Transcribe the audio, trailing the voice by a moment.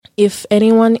if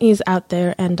anyone is out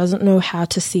there and doesn't know how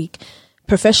to seek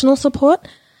professional support,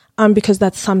 because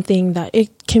that's something that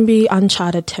it can be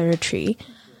uncharted territory,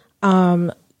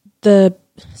 the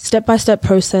step-by-step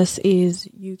process is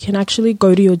you can actually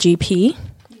go to your GP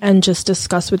and just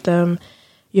discuss with them,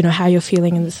 you know, how you're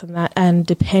feeling and this and that. And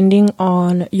depending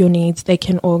on your needs, they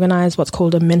can organize what's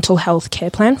called a mental health care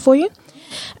plan for you.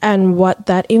 And what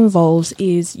that involves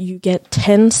is you get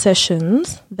 10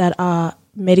 sessions that are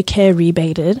Medicare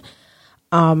rebated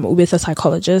with a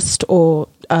psychologist or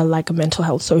like a mental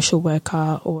health social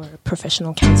worker or a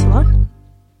professional counselor.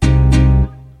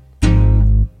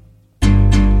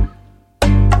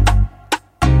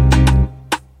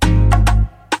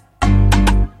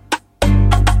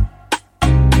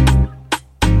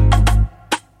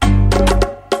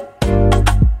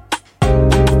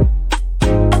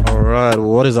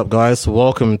 What is up, guys?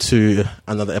 Welcome to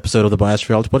another episode of the Biased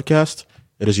Reality Podcast.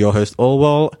 It is your host,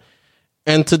 Olwell,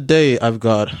 and today I've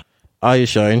got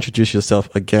Aisha. Introduce yourself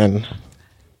again.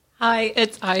 Hi,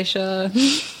 it's Aisha.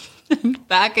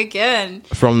 Back again.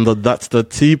 From the That's the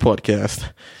Tea podcast.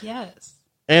 Yes.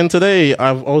 And today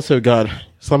I've also got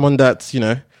someone that's,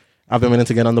 I've been meaning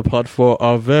to get on the pod for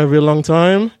a very long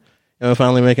time. And we're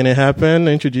finally making it happen.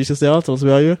 Introduce yourself. Tell us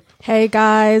about you. Hey,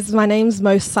 guys. My name's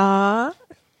Mosa.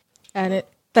 And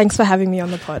thanks for having me on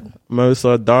the pod.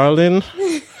 Mosa Darling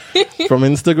from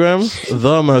Instagram.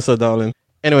 The Mosa Darling.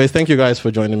 Anyways, thank you guys for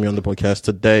joining me on the podcast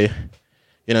today.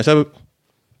 So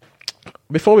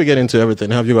before we get into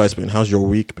everything, how have you guys been? How's your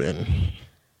week been?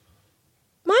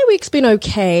 My week's been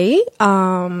okay.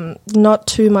 Not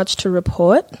too much to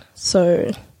report.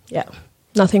 So, yeah,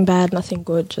 nothing bad, nothing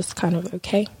good, just kind of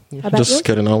okay. How about just yours?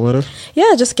 Getting on with it?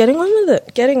 Yeah, just getting on with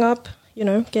it. Getting up,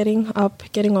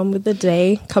 getting on with the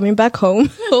day, coming back home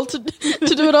to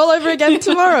do it all over again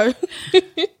tomorrow.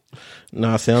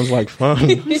 Nah, sounds like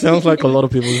fun. Sounds like a lot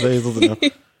of people's days, doesn't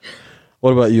it?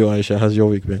 What about you, Aisha? How's your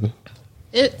week been?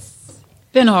 It's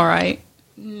been all right.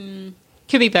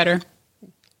 Could be better.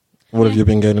 What have you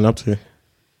been getting up to?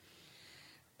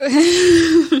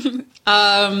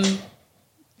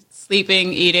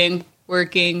 Sleeping, eating,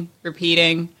 working,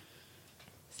 repeating.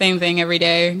 Same thing every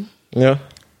day. Yeah.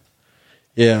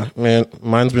 Yeah, man,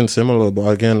 mine's been similar, but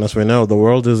again, as we know, the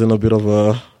world is in a bit of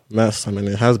a mess. I mean,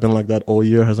 it has been like that all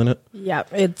year, hasn't it? Yeah,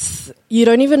 you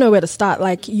don't even know where to start.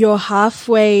 Like, you're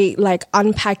halfway,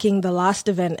 unpacking the last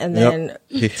event, and then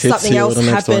something else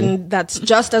happened that's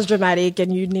just as dramatic,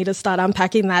 and you need to start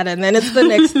unpacking that, and then it's the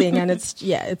next thing, and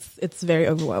it's very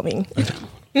overwhelming.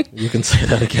 You can say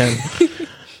that again.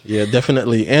 Yeah,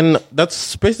 definitely. And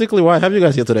that's basically why I have you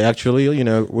guys here today, actually,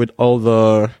 with all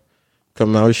the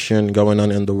commotion going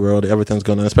on in the world, everything's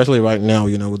going on, especially right now,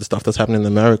 with the stuff that's happening in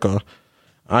America.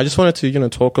 I just wanted to,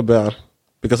 talk about,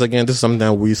 because again, this is something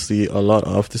that we see a lot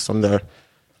of. This is something that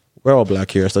we're all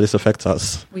black here, so this affects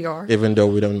us. We are. Even though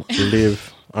we don't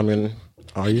live, I mean,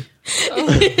 are you?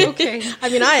 Oh, okay. I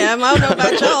mean, I am. I don't know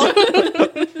about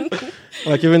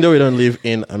y'all. Even though we don't live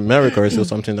in America, it's still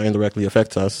something that indirectly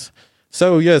affects us.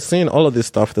 So, yeah, seeing all of this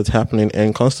stuff that's happening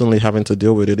and constantly having to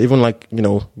deal with it, even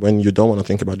when you don't want to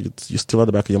think about it, you still at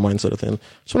the back of your mind sort of thing.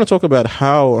 Just want to talk about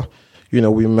how,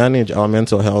 we manage our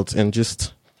mental health and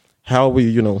just how we,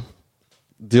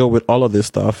 deal with all of this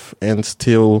stuff and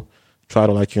still try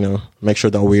to, make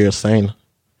sure that we're sane,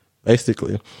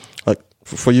 basically.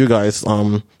 For you guys,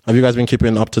 have you guys been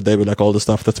keeping up to date with all the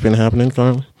stuff that's been happening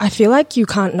currently? I feel like you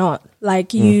can't not.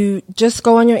 You just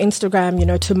go on your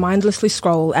Instagram, to mindlessly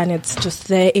scroll, and it's just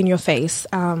there in your face.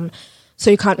 So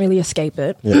you can't really escape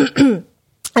it. Yeah.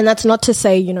 And that's not to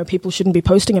say, people shouldn't be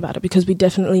posting about it, because we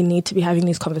definitely need to be having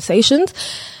these conversations.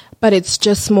 But it's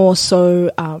just more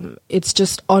so, it's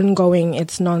just ongoing,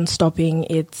 it's non-stopping,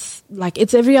 it's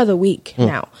every other week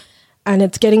now. And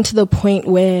it's getting to the point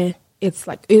where it's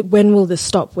when will this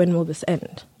stop? When will this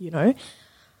end? Not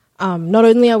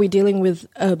only are we dealing with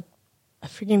a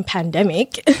freaking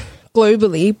pandemic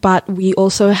globally, but we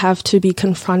also have to be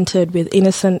confronted with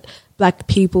innocent black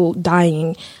people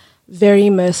dying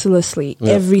very mercilessly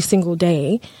every single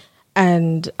day,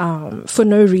 and for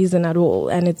no reason at all.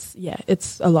 And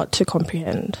it's a lot to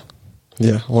comprehend.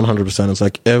 Yeah, 100%.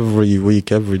 It's every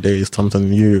week, every day is something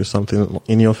new, something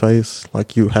in your face.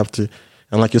 You have to.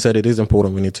 And like you said, it is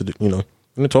important. We need to, we need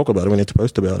to talk about it. We need to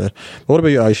post about it. But what about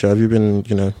you, Aisha? Have you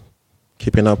been,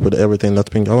 keeping up with everything that's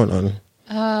been going on?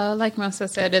 Like Mosa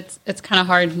said, it's kind of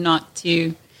hard not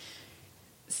to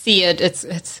see it.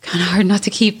 It's kind of hard not to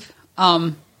keep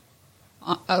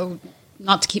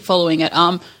following it.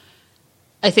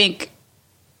 I think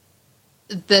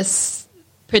this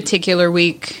particular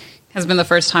week has been the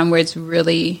first time where it's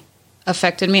really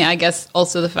affected me. I guess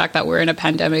also the fact that we're in a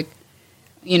pandemic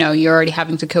you know, you're already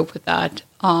having to cope with that.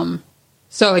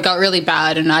 So it got really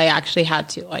bad, and I actually had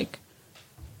to like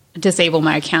disable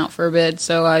my account for a bit.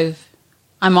 So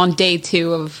I'm on day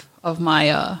 2 of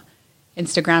my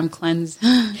Instagram cleanse.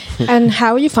 And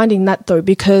how are you finding that though?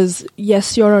 Because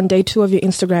yes, you're on day 2 of your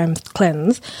Instagram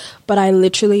cleanse, but I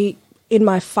literally, in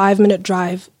my 5-minute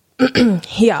drive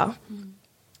here,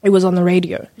 it was on the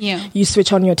radio. Yeah. You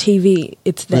switch on your TV,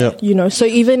 it's there, you know. So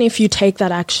even if you take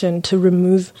that action to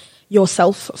remove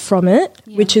yourself from it,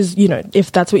 which is, you know,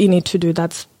 if that's what you need to do,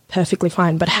 that's perfectly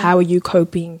fine. But how are you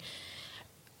coping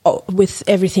with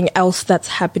everything else that's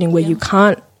happening where you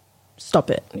can't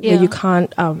stop it, where you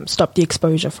can't stop the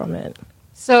exposure from it?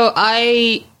 So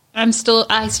I still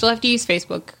have to use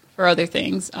Facebook for other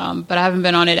things, but I haven't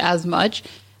been on it as much.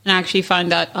 And I actually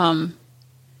find that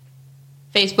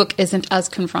Facebook isn't as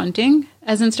confronting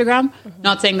as Instagram.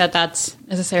 Not saying that that's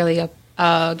necessarily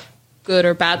a good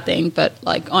or bad thing, but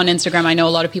like on Instagram, I know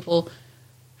a lot of people,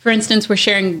 for instance, were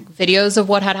sharing videos of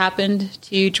what had happened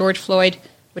to George Floyd,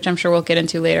 which I'm sure we'll get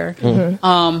into later.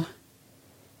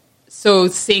 So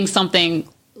seeing something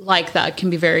like that can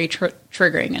be very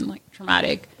triggering and like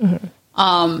traumatic.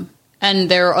 And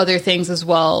there are other things as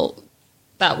well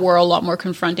that were a lot more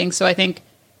confronting. So I think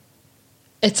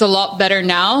it's a lot better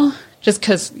now, just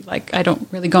because like I don't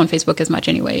really go on Facebook as much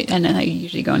anyway, and then I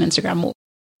usually go on Instagram more.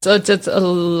 So it's a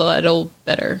little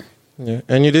better. Yeah,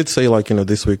 and you did say like, you know,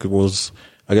 this week was,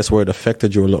 I guess, where it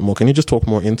affected you a lot more. Can you just talk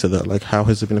more into that? Like, how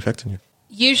has it been affecting you?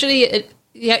 Usually, it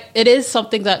is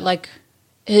something that like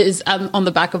is on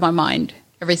the back of my mind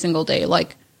every single day.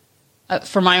 Like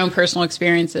for my own personal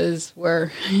experiences,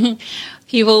 where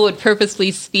people would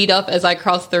purposely speed up as I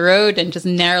crossed the road and just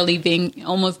narrowly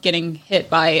almost getting hit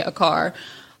by a car,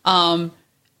 and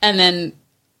then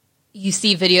you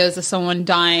see videos of someone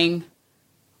dying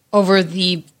over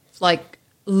the like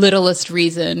littlest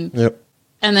reason.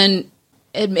 And then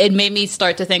it made me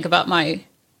start to think about my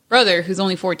brother, who's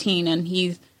only 14, and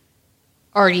he's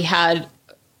already had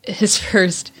his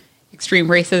first extreme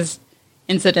racist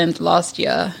incident last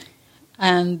year.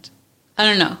 And I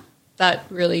don't know, that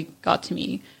really got to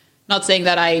me. Not saying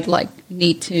that I like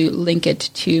need to link it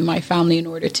to my family in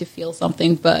order to feel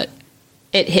something, but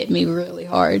it hit me really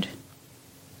hard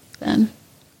then.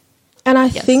 And I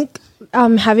think,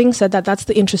 having said that, that's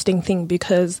the interesting thing,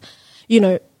 because, you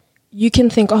know, you can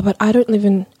think, oh, but I don't live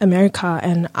in America,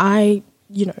 and I,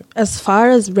 you know, as far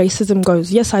as racism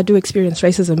goes, yes, I do experience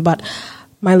racism, but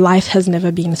my life has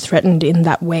never been threatened in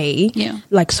that way,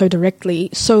 like so directly.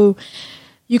 So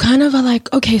you kind of are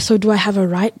like, okay, so do I have a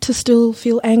right to still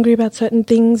feel angry about certain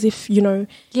things if, you know,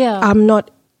 I'm not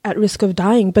at risk of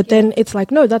dying? But then it's like,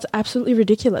 no, that's absolutely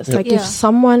ridiculous. Like if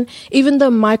someone, even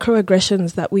the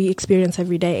microaggressions that we experience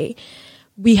every day,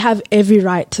 we have every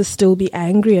right to still be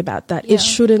angry about that. It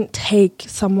shouldn't take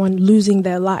someone losing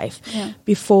their life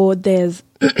before there's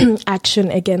action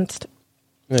against,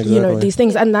 you know, these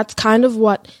things. And that's kind of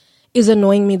what is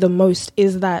annoying me the most,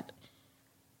 is that,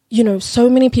 you know, so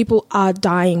many people are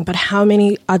dying, but how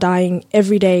many are dying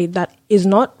every day that is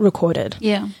not recorded,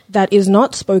 that is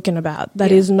not spoken about,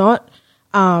 that is not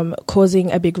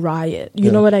causing a big riot. You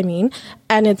know what I mean?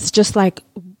 And it's just like,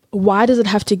 why does it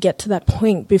have to get to that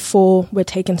point before we're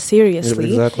taken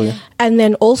seriously? And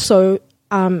then also,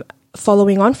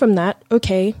 following on from that,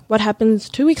 okay, what happens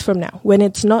 2 weeks from now when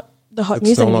it's not the hot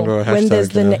news anymore? When there's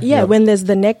the when there's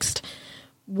the next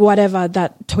whatever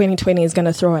that 2020 is going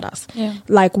to throw at us.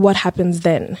 Like, what happens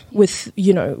then with,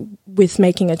 you know, with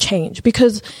making a change?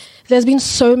 Because there's been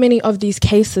so many of these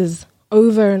cases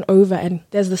over and over, and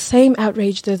there's the same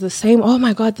outrage, there's the same, oh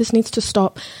my God, this needs to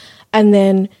stop. And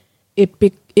then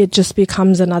it just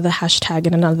becomes another hashtag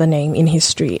and another name in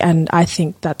history. And I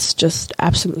think that's just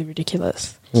absolutely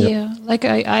ridiculous. Like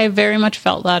I very much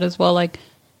felt that as well. Like,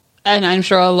 and I'm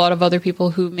sure a lot of other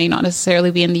people who may not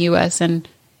necessarily be in the US and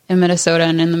in Minnesota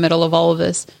and in the middle of all of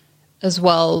this as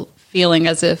well, feeling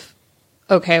as if,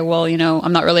 okay, well, you know,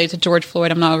 I'm not related to George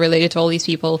Floyd. I'm not related to all these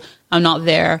people. I'm not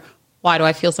there. Why do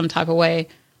I feel some type of way?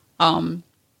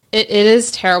 It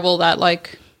is terrible that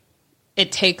like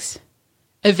it takes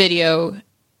a video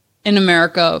in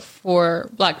America for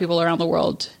Black people around the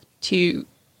world to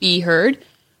be heard.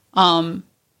 And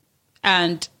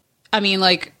I mean,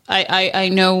 like, I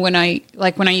know when I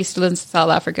used to live in South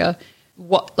Africa,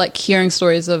 like hearing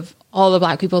stories of all the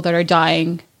Black people that are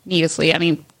dying needlessly. I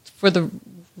mean, for the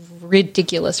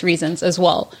ridiculous reasons as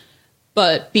well.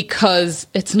 But because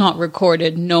it's not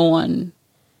recorded, no one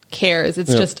cares.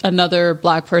 It's just another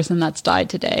Black person that's died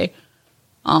today.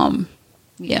 And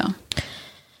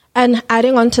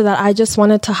adding on to that, I just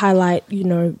wanted to highlight, you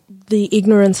know, the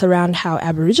ignorance around how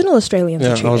Aboriginal Australians are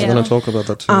Yeah, I treated. was going to talk about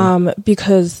that too.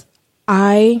 Because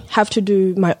I have to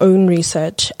do my own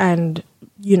research and,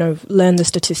 you know, learn the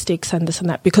statistics and this and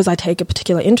that because I take a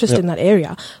particular interest in that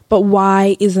area. But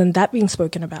why isn't that being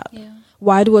spoken about? Yeah.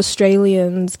 Why do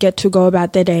Australians get to go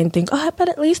about their day and think, oh, but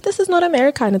at least this is not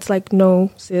America? And it's like,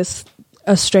 no, sis,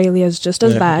 Australia is just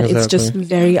as bad. Exactly. It's just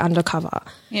very undercover.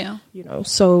 Yeah. You know,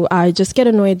 so I just get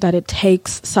annoyed that it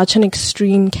takes such an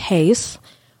extreme case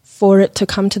for it to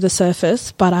come to the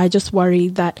surface, but I just worry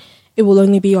that it will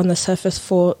only be on the surface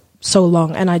for so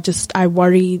long, and I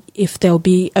worry if there'll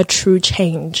be a true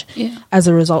change as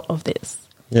a result of this.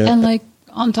 Yeah. And like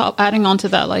adding on to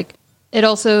that, like it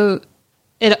also,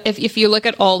 if you look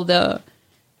at all the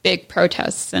big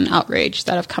protests and outrage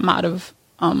that have come out of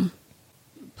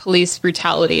police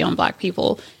brutality on Black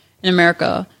people in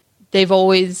America, they've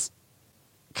always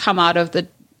come out of the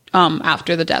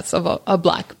after the deaths of a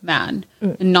Black man,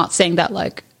 and not saying that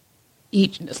like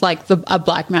a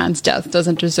Black man's death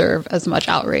doesn't deserve as much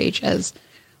outrage as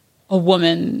a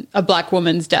Black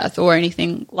woman's death or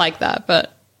anything like that.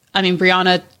 But I mean,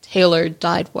 Breonna Taylor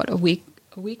died a week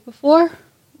before,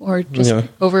 or just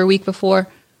over a week before.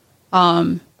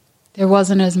 There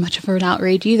wasn't as much of an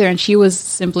outrage either, and she was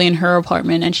simply in her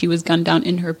apartment and she was gunned down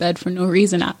in her bed for no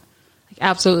reason,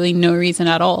 absolutely no reason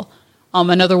at all.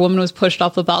 Another woman was pushed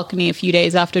off the balcony a few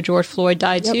days after George Floyd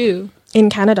died too. In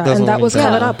Canada, and that was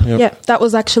covered up. Yep. Yeah, that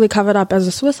was actually covered up as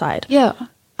a suicide. Yeah.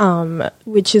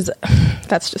 Which is,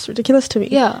 that's just ridiculous to me.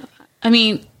 Yeah. I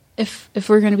mean, if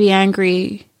we're going to be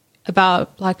angry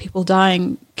about Black people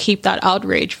dying, keep that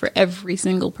outrage for every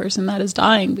single person that is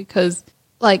dying, because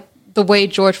like the way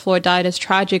George Floyd died is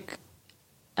tragic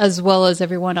as well as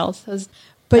everyone else has.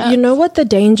 But you know what the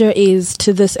danger is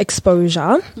to this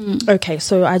exposure? Okay,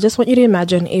 so I just want you to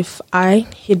imagine if I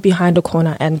hid behind a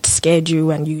corner and scared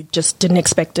you and you just didn't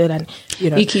expect it, and you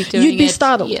know, you'd be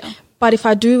startled. Yeah. But if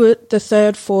I do it the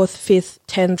 3rd, 4th, 5th,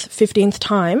 10th, 15th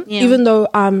time, even though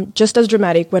I'm just as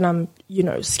dramatic when I'm, you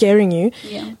know, scaring you,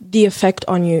 the effect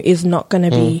on you is not going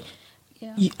to be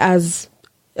as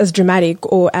dramatic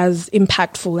or as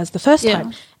impactful as the first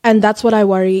time. And that's what I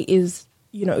worry is,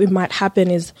 you know, it might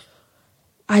happen is,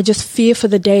 I just fear for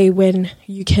the day when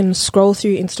you can scroll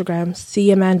through Instagram,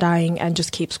 see a man dying, and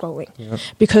just keep scrolling. Yeah.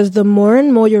 Because the more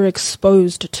and more you're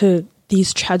exposed to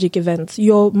these tragic events,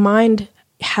 your mind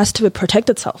has to protect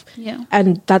itself. Yeah.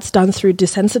 And that's done through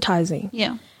desensitizing.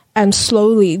 Yeah. And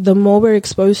slowly, the more we're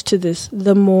exposed to this,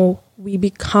 the more we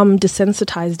become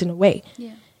desensitized in a way.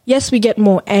 Yeah. Yes, we get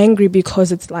more angry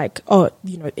because it's like, oh,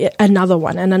 you know, another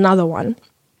one and another one.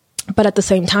 But at the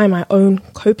same time, my own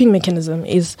coping mechanism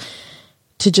is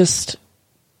to just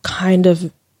kind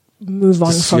of move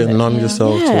on from it. Numb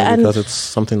yourself to it because it's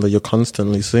something that you're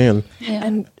constantly seeing. Yeah.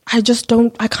 And I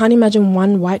can't imagine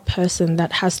one white person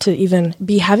that has to even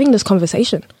be having this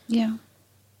conversation. Yeah.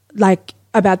 Like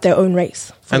about their own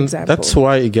race, for example. That's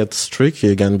why it gets tricky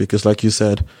again, because like you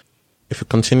said, if it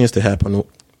continues to happen,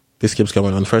 this keeps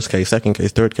going on, first case, second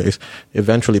case, third case,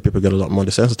 eventually people get a lot more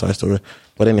desensitized to it.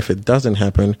 But then if it doesn't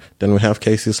happen, then we have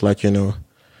cases like, you know,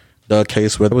 the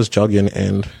case where I was jogging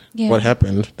and what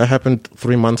happened? That happened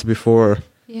 3 months before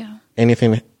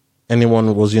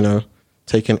anyone was, you know,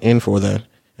 taken in for that.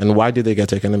 And why did they get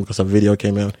taken in? Because a video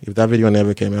came out. If that video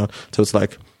never came out, so it's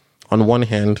like, on one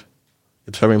hand,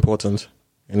 it's very important.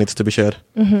 It needs to be shared.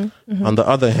 Mm-hmm, mm-hmm. On the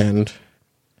other hand,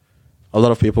 a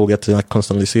lot of people get to like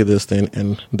constantly see this thing,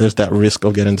 and there's that risk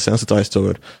of getting desensitized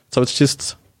to it. So it's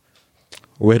just,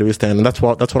 where do we stand? And that's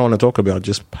what I want to talk about.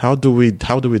 Just how do we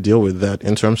deal with that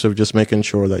in terms of just making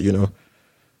sure that, you know,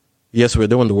 yes, we're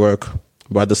doing the work,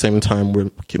 but at the same time we're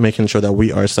making sure that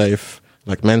we are safe,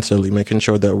 like mentally, making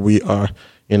sure that we are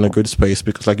in a good space.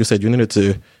 Because like you said, you needed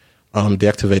to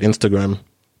deactivate Instagram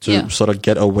to sort of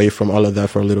get away from all of that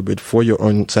for a little bit, for your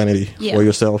own sanity, for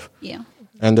yourself. Yeah.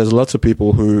 And there's lots of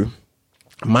people who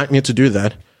might need to do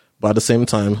that, but at the same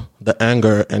time, the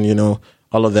anger and, you know,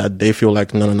 all of that, they feel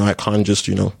like, no, I can't just,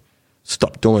 you know,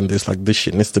 stop doing this. Like, this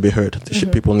shit needs to be heard. This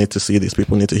shit, people need to see this.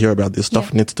 People need to hear about this.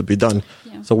 Stuff needs to be done.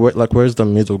 Yeah. So, where's the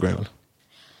middle ground?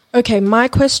 Okay, my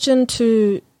question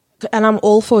and I'm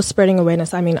all for spreading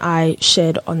awareness. I mean, I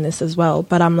shared on this as well,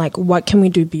 but I'm like, what can we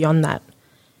do beyond that?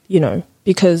 You know,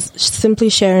 because simply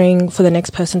sharing for the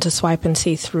next person to swipe and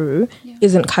see through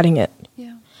isn't cutting it.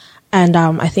 Yeah. And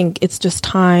I think it's just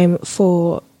time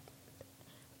for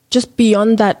just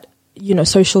beyond that, you know,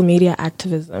 social media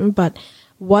activism, but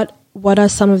what are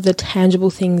some of the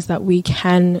tangible things that we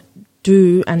can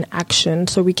do an action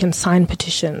so we can sign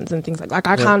petitions and things like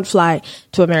I can't fly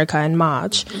to America in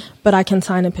March, but I can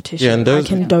sign a petition. Yeah, and those, I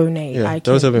can donate. Yeah, I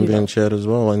can, those have been being shared as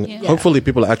well. And hopefully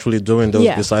people are actually doing those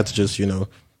besides just,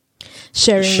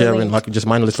 sharing, like just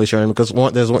mindlessly sharing, because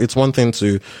it's one thing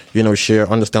to, share,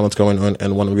 understand what's going on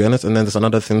and want to be honest. And then there's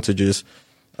another thing to just,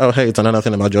 oh, hey, it's another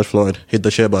thing about George Floyd. Hit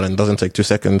the share button. It doesn't take 2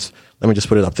 seconds. Let me just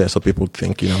put it up there so people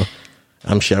think,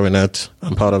 I'm sharing it.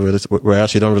 I'm part of it.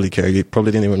 Whereas you don't really care. You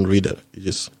probably didn't even read it. You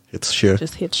just hit share.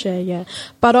 Just hit share, yeah.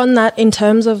 But on that, in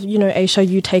terms of, Aisha,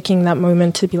 you taking that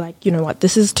moment to be like, you know what,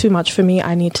 this is too much for me.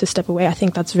 I need to step away. I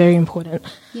think that's very important.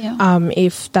 Yeah.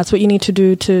 If that's what you need to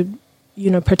do to,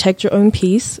 protect your own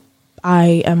peace,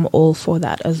 I am all for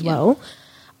that as well.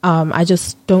 I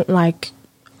just don't like,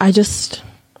 I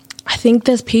think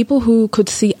there's people who could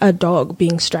see a dog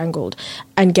being strangled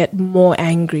and get more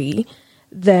angry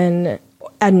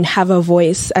and have a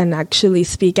voice and actually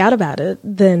speak out about it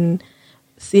than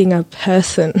seeing a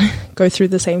person go through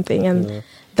the same thing. And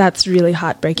that's really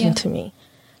heartbreaking to me.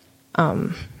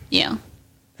 Yeah.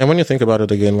 And when you think about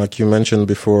it again, like you mentioned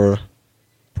before,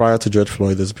 prior to George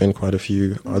Floyd, there's been quite a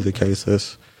few other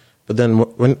cases. But then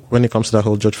when it comes to that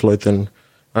whole George Floyd thing,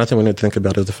 another thing we need to think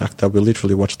about is the fact that we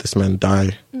literally watched this man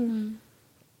die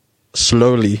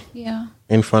slowly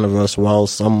in front of us while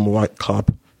some white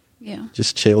cop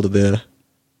just chilled there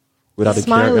without a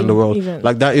care in the world. Even.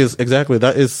 Like that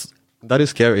is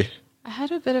scary. I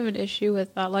had a bit of an issue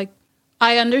with that. Like,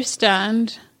 I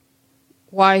understand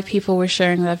why people were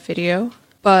sharing that video,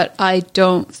 but I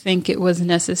don't think it was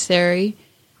necessary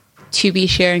to be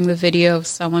sharing the video of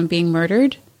someone being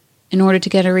murdered in order to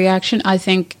get a reaction. I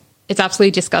think it's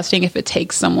absolutely disgusting if it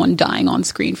takes someone dying on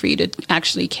screen for you to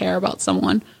actually care about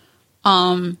someone.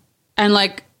 And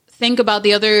like, think about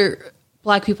the other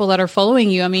Black people that are following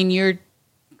you. I mean, you're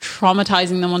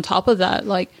traumatizing them on top of that.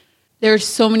 Like, there's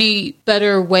so many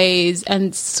better ways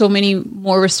and so many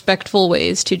more respectful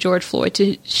ways to George Floyd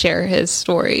to share his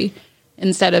story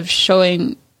instead of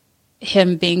showing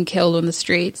him being killed on the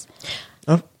streets.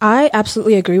 I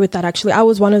absolutely agree with that. Actually, I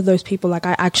was one of those people. Like,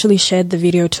 I actually shared the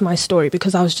video to my story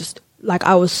because I was just like,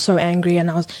 I was so angry,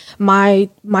 and my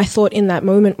thought in that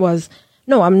moment was,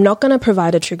 no, I'm not going to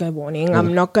provide a trigger warning.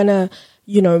 I'm not going to,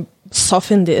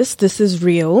 soften this. This is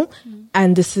real,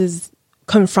 and this is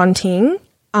confronting.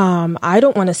 I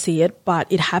don't want to see it,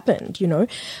 but it happened,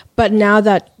 But now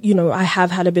that, I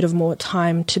have had a bit of more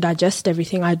time to digest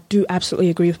everything, I do absolutely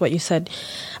agree with what you said.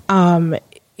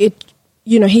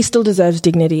 He still deserves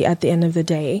dignity at the end of the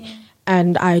day.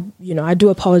 And I do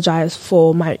apologize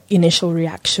for my initial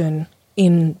reaction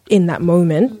in that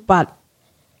moment. But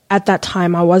at that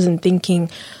time, I wasn't thinking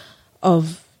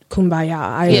of kumbaya.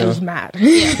 I was mad.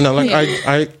 No, like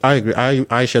I agree.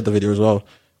 I shared the video as well.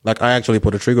 Like, I actually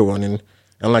put a trigger warning.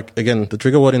 And like, again, the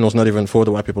trigger warning was not even for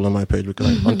the white people on my page.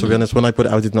 Because to be honest, when I put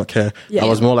it, I did not care. I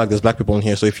was more like, there's Black people in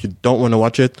here. So if you don't want to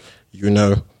watch it, do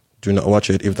not watch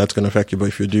it if that's going to affect you. But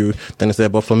if you do, then it's there.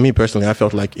 But for me personally, I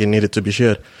felt like it needed to be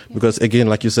shared. Because again,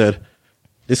 like you said,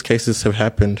 these cases have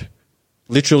happened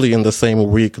literally in the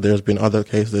same week. There's been other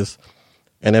cases.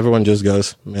 And everyone just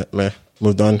goes, meh,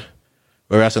 moved on.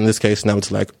 Whereas in this case, now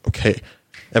it's like, okay,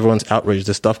 everyone's outraged.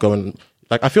 There's stuff going.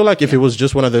 Like, I feel like if it was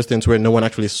just one of those things where no one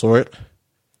actually saw it,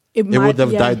 it would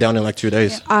have died down in like 2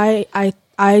 days.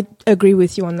 I agree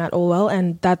with you on that, Orwell,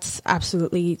 and that's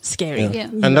absolutely scary. Yeah.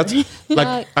 And that's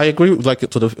like, I agree with like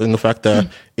in the fact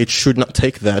that it should not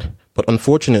take that, but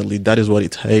unfortunately, that is what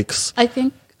it takes. I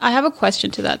think I have a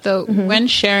question to that though. When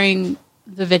sharing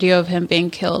the video of him being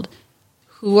killed,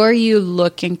 who are you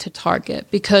looking to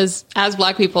target? Because as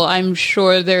Black people, I'm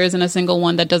sure there isn't a single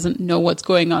one that doesn't know what's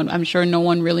going on. I'm sure no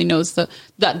one really knows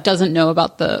that doesn't know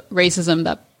about the racism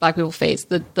that Black people face,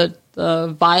 the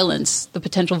violence, the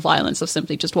potential violence of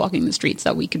simply just walking the streets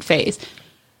that we could face.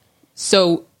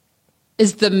 So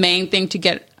is the main thing to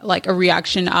get like a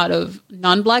reaction out of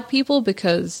non-Black people?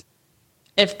 Because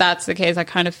if that's the case, I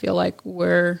kind of feel like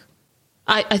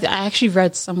I actually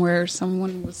read somewhere,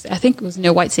 someone was, I think it was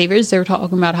No White Saviors, they were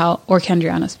talking about how, or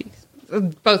Kendriana Speaks,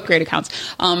 both great accounts,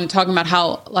 talking about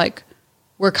how like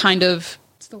we're kind of,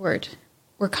 what's the word?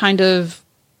 We're kind of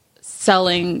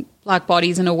selling Black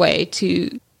bodies in a way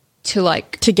to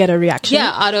get a reaction.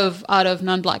 Yeah, out of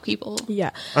non-Black people.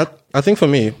 Yeah. I think for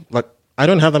me, like, I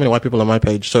don't have that many white people on my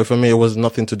page. So for me, it was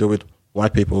nothing to do with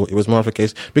white people. It was more of a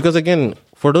case. Because again,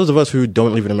 for those of us who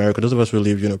don't live in America, those of us who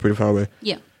live, pretty far away.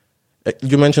 Yeah.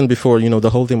 You mentioned before, the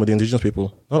whole thing with the indigenous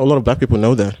people. Not a lot of Black people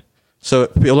know that. So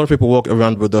a lot of people walk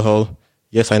around with the whole,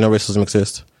 yes, I know racism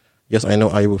exists. Yes, I know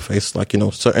I will face, like,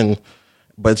 certain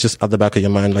but it's just at the back of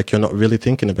your mind, like you're not really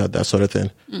thinking about that sort of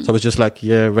thing. So it's just like,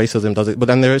 yeah, racism does it. But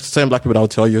then there's some black people that will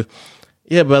tell you,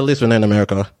 yeah, but at least we're not in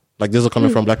America. Like this is coming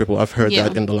from black people. I've heard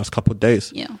that in the last couple of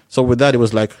days. Yeah. So with that, it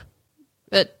was like,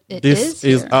 but this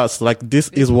is us. Like this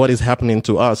is what is happening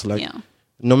to us. Like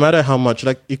no matter how much,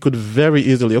 like it could very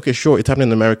easily, okay, sure, it's happening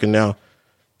in America now,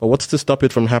 but what's to stop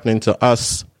it from happening to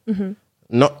us?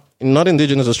 Not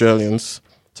Indigenous Australians,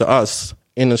 to us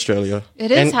in Australia.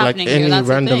 It is happening here. That's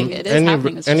the thing. It is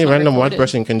happening. It's any just not random white recorded.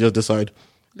 person can just decide,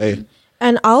 hey.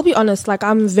 And I'll be honest, like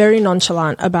I'm very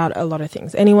nonchalant about a lot of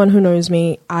things. Anyone who knows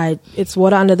me, it's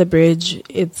water under the bridge.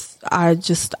 I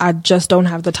just don't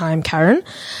have the time, Karen.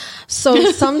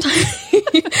 So sometimes,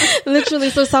 literally,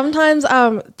 so sometimes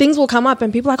things will come up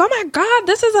and people are like, oh my God,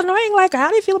 this is annoying. Like, how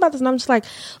do you feel about this? And I'm just like,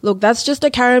 look, that's just a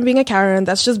Karen being a Karen.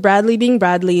 That's just Bradley being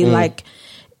Bradley. Like,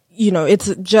 you know,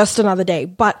 it's just another day.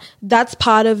 But that's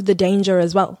part of the danger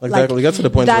as well. Exactly. You get to the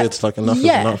point where it's like enough is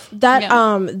enough.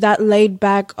 That laid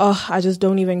back, I just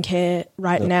don't even care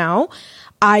right now.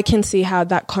 I can see how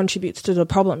that contributes to the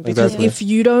problem. Because if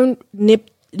you don't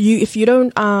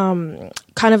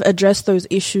kind of address those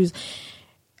issues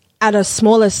at a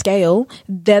smaller scale,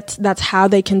 that's how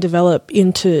they can develop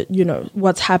into, you know,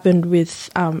 what's happened with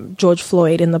George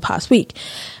Floyd in the past week.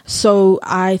 So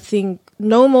I think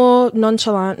no more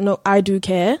nonchalant. No, I do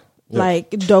care. Yeah.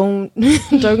 Like, don't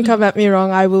come at me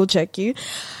wrong. I will check you.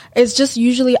 It's just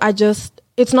usually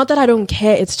it's not that I don't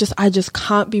care. It's just, I just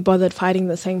can't be bothered fighting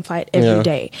the same fight every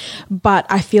day. But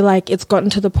I feel like it's gotten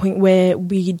to the point where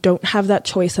we don't have that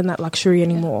choice and that luxury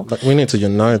anymore. Like we need to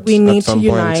unite. We need at some to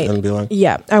unite point and be like,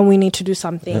 and we need to do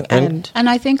something. And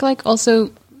I think like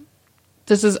also,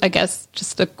 this is, I guess,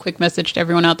 just a quick message to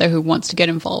everyone out there who wants to get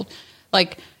involved.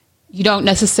 Like, you don't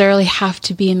necessarily have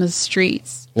to be in the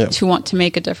streets to want to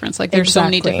make a difference. Like there's so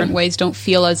many different ways. Don't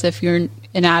feel as if you're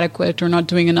inadequate or not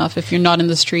doing enough if you're not in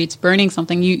the streets burning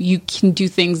something. You can do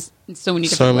things in so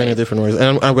many different ways.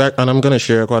 And I'm going to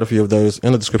share quite a few of those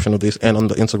in the description of this and on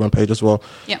the Instagram page as well.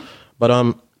 Yeah.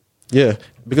 But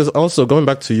because also going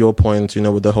back to your point, you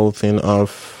know, with the whole thing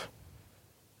of,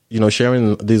 you know,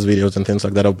 sharing these videos and things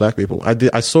like that of black people.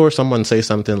 I saw someone say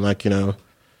something like, you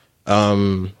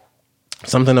know,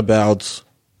 something about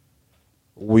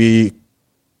we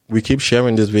keep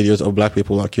sharing these videos of black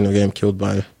people, like, you know, getting killed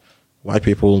by white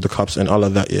people, the cops and all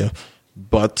of that,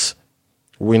 but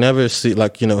we never see,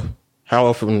 like, you know, how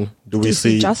often do we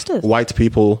see justice? White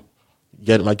people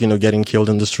get, like, you know, getting killed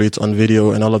in the streets on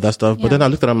video and all of that stuff. But then I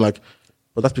looked at them like,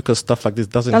 well, that's because stuff like this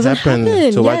doesn't happen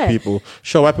to white people.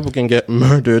 Sure, white people can get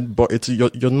murdered, but it's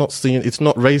you're not seeing, it's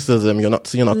not racism. You're not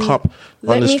seeing a cop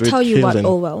on the street. Let me tell you what,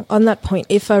 Orwell, on that point,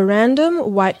 if a random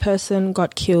white person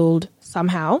got killed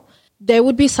somehow, there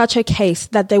would be such a case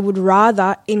that they would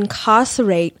rather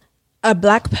incarcerate a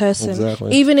black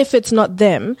person, even if it's not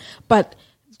them, but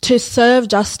to serve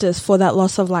justice for that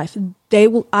loss of life.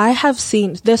 I have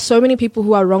seen, there's so many people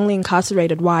who are wrongly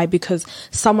incarcerated. Why? Because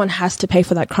someone has to pay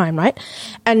for that crime, right?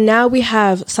 And now we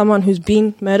have someone who's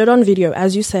been murdered on video.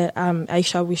 As you said,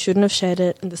 Aisha, we shouldn't have shared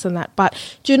it and this and that. But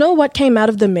do you know what came out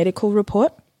of the medical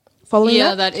report following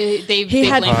that? He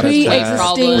had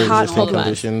pre-existing heart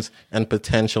conditions and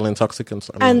potential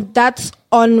intoxicants. And that's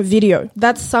on video.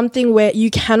 That's something where you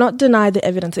cannot deny the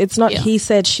evidence. It's not he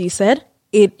said, she said.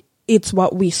 It's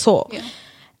what we saw. Yeah.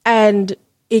 And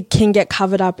it can get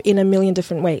covered up in a million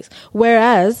different ways.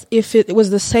 Whereas if it was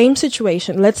the same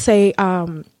situation, let's say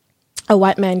a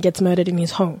white man gets murdered in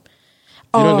his home.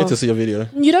 You don't need to see a video.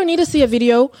 You don't need to see a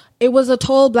video. It was a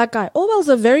tall black guy. Orwell's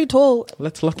a very tall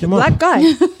Let's lock him black up. guy.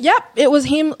 Yep. It was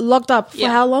him locked up for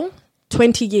how long?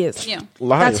 20 years. Yeah.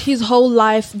 That's his whole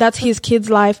life. That's his kid's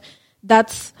life.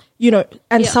 That's, you know,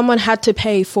 and someone had to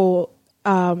pay for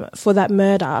that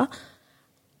murder,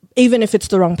 even if it's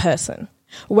the wrong person.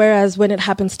 Whereas when it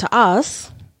happens to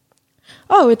us,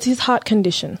 it's his heart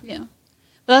condition. Yeah.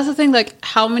 But that's the thing, like,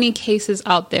 how many cases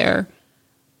out there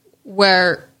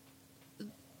where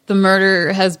the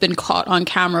murder has been caught on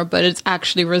camera, but it's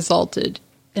actually resulted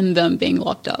in them being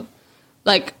locked up?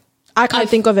 Like, I can't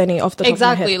think of any off the top of my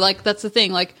head. Exactly. Like, that's the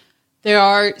thing. Like, there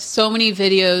are so many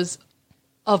videos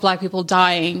of black people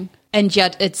dying, and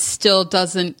yet it still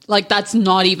doesn't, like, that's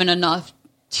not even enough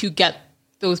to get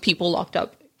those people locked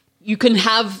up. You can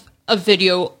have a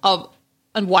video of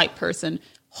a white person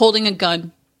holding a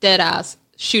gun, dead ass,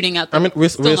 shooting at them. I mean, we're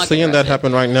seeing that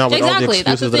happen right now with all the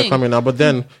excuses that are coming out. But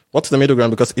then, what's the middle ground?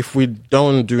 Because if we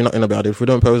don't do nothing about it, if we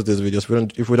don't post these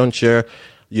videos, if we don't share,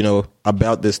 you know,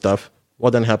 about this stuff, what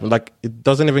then happens? Like, it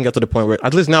doesn't even get to the point where,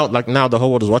 at least now, like now, the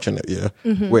whole world is watching it. Yeah,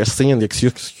 we're seeing the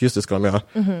excuses coming out.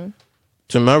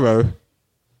 Tomorrow,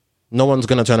 no one's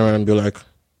gonna turn around and be like,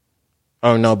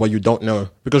 oh no, but you don't know.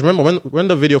 Because remember, when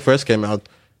the video first came out,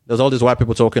 there's all these white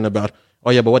people talking about,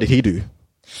 oh yeah, but what did he do?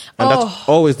 And that's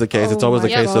always the case. It's always the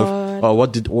case of, oh,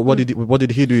 what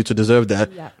did he do to deserve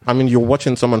that? Yeah. I mean, you're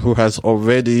watching someone who has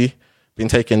already been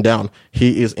taken down.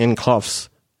 He is in cuffs.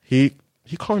 He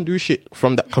can't do shit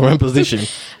from that current position.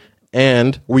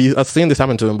 And we are seeing this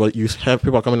happen to him, but you have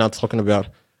people coming out talking about,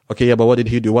 okay, yeah, but what did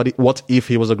he do? What if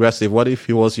he was aggressive? What if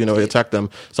he was, attacked them?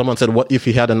 Someone said, what if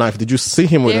he had a knife? Did you see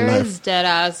him with a knife? There is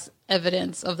dead-ass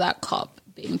evidence of that cop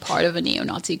being part of a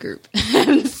neo-Nazi group.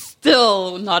 And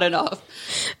still not enough.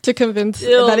 To convince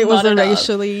that it was a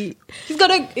racially...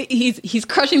 He's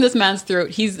crushing this man's throat.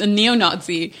 He's a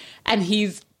neo-Nazi, and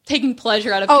he's taking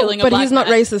pleasure out of killing a black man. But he's not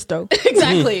racist, though.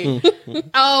 Exactly.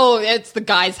 It's the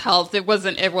guy's health. It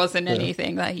wasn't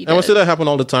anything that he did. And we see that happen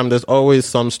all the time. There's always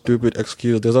some stupid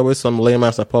excuse. There's always some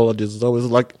lame-ass apologies. There's always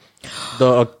like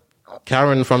the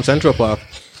Karen from Central Park.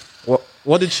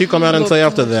 What did she come out and say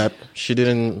after that? She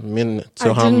didn't mean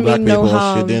to harm black people.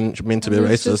 She didn't mean to be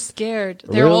racist. Just scared.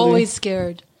 They're always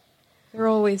scared. They're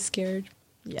always scared.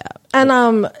 Yeah. And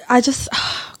I just,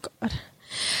 oh God.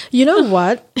 You know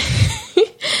what?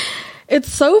 It's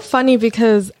so funny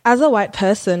because as a white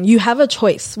person, you have a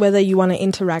choice whether you want to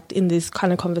interact in these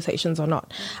kind of conversations or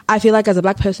not. I feel like as a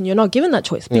black person, you're not given that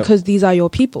choice because these are your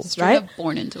people, right?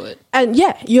 Born into it. And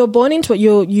yeah, you're born into it.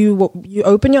 You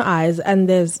open your eyes and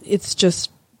it's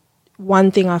just one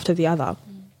thing after the other.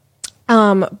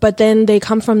 But then they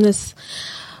come from this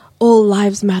all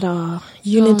lives matter,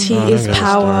 unity is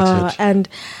power, and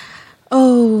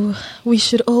we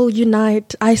should all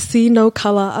unite. I see no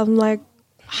color. I'm like,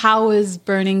 how is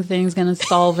burning things going to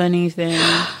solve anything?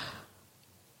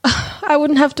 I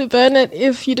wouldn't have to burn it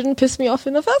if you didn't piss me off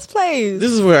in the first place.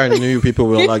 This is where I knew people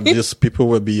were like this. People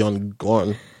were beyond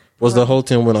gone. Was the whole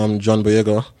thing when John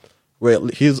Boyega, where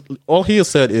all he has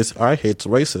said is, I hate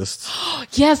racists.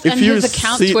 Yes, and his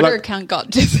Twitter account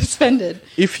got suspended.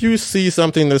 If you see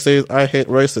something that says, I hate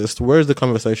racists, where's the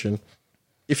conversation?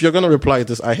 If you're going to reply to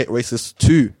this, I hate racists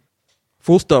too.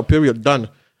 Full stop, period, done.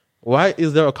 Why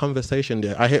is there a conversation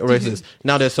there? I hate racists.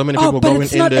 Now there's so many people going in there.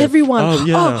 But it's not everyone. Oh,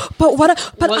 yeah.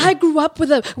 But I grew up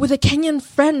with a Kenyan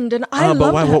friend, and I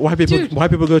love that. Why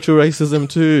people go through racism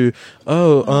too?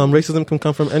 Racism can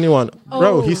come from anyone.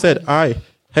 Bro, he said, I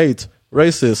hate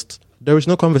racists. There is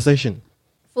no conversation.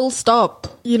 Full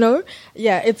stop.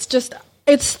 Yeah, it's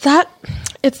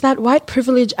that white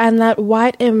privilege and that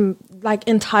white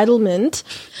entitlement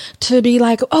to be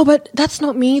like, but that's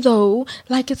not me though.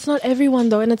 Like, it's not everyone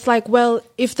though. And it's like, well,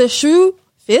 if the shoe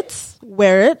fits,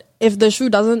 wear it. If the shoe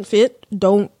doesn't fit,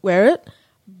 don't wear it.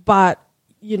 But,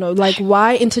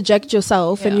 why interject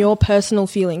yourself and your personal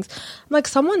feelings? Like,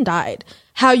 someone died.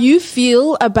 How you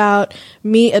feel about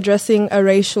me addressing a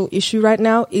racial issue right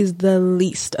now is the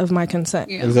least of my concern.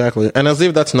 Yeah. Exactly. And as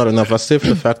if that's not enough, as if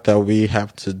the fact that we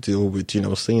have to deal with,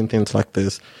 seeing things like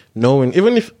this, knowing,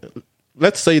 even if,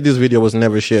 let's say this video was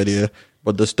never shared here,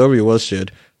 but the story was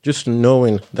shared, just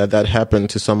knowing that happened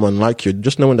to someone like you,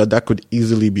 just knowing that could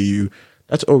easily be you,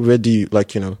 that's already it's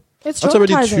that's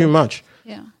already too much.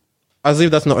 Yeah. As if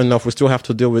that's not enough, we still have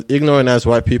to deal with ignorant as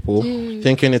white people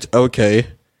thinking it's okay.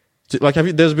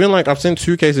 There's been I've seen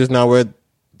 2 cases now where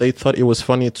they thought it was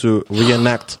funny to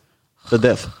reenact the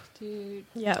death.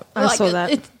 Yeah, I saw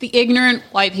that. It's the ignorant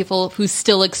white people who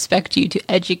still expect you to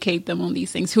educate them on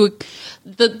these things. Who,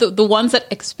 the ones that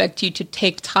expect you to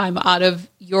take time out of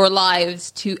your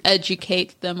lives to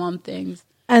educate them on things.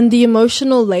 And the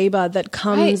emotional labor that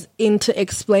comes into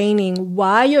explaining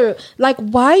why you're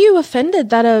offended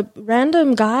that a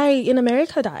random guy in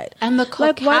America died. And the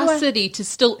capacity to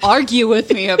still argue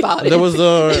with me about it. There was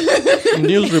a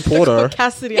news reporter.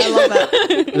 Capacity, I love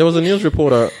that. There was a news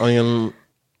reporter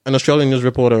an Australian news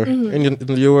reporter in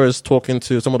the US talking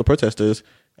to some of the protesters,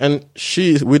 and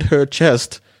she, with her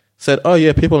chest, said, "Oh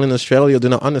yeah, people in Australia do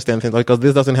not understand things because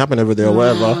this doesn't happen over there or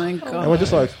whatever." Oh my God. And we're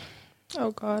just like, "Oh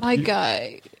God, my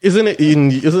guy." Isn't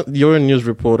you're a news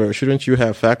reporter? Shouldn't you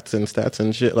have facts and stats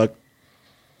and shit?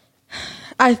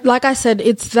 I said,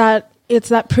 it's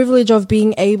that privilege of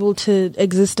being able to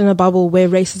exist in a bubble where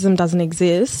racism doesn't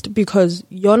exist because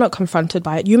you're not confronted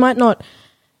by it. You might not,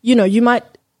 you might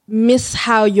miss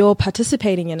how you're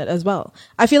participating in it as well.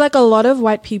 I feel like a lot of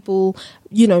white people,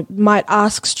 might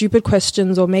ask stupid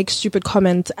questions or make stupid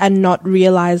comments and not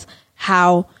realize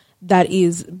how that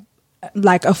is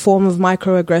like a form of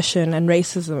microaggression and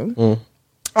racism.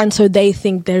 And so they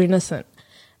think they're innocent.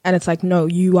 And it's like, no,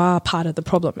 you are part of the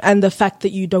problem. And the fact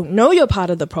that you don't know you're part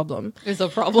of the problem is a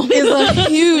problem. Is a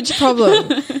huge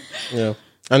problem. Yeah.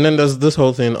 And then there's this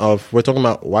whole thing of, we're talking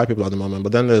about white people at the moment,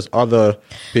 but then there's other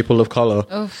people of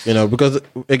color, you know, because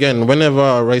again, whenever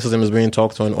racism is being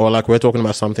talked on, or like we're talking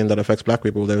about something that affects black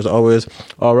people, there's always,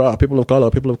 all right, people of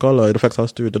color, it affects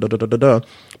us too, da, da, da, da, da.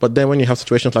 But then when you have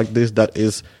situations like this, that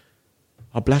is,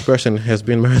 a black person has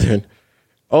been murdered.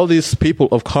 All these people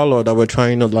of color that were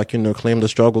trying to, like, you know, claim the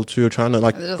struggle too, trying to,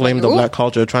 like, claim the black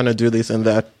culture, trying to do this and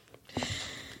that.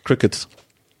 Crickets.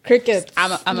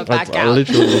 I'm a back out.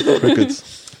 Literally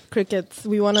crickets. Crickets.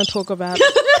 We want to talk about.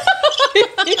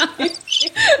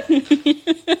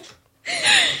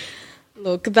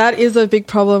 Look, that is a big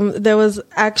problem. There was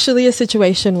actually a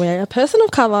situation where a person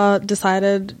of color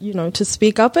decided, you know, to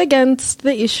speak up against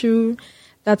the issue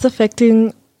that's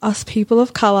affecting us people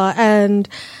of color. And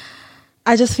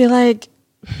I just feel like,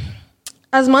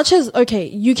 as much as, okay,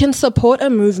 you can support a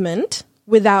movement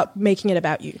without making it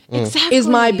about you. Exactly. Is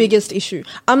my biggest issue.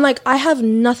 I'm like, I have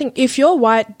nothing. If you're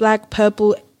white, black,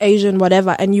 purple, Asian,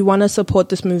 whatever, and you want to support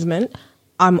this movement,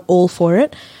 I'm all for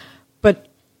it. But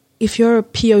if you're a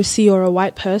POC or a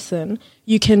white person,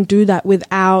 you can do that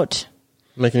without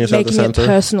making yourself the center. It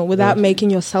personal, without making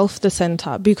yourself the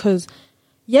center. Because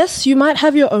yes, you might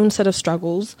have your own set of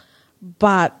struggles,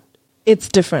 but it's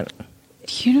different.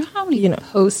 Do you know how many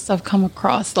posts I've come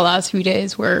across the last few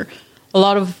days where a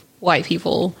lot of white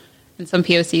people and some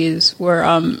POCs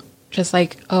were just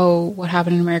like, oh, what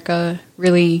happened in America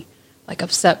really like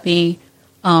upset me.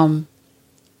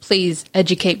 Please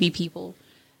educate me, people.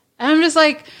 And I'm just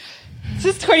like, this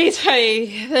is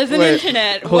 2020. There's an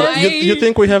internet. Why? You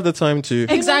think we have the time to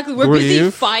exactly? We're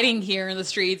busy fighting here in the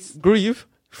streets. Grieve,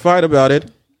 fight about it,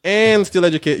 and still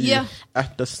educate you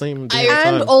at the same time.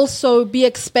 And also be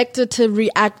expected to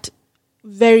react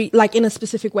very, like, in a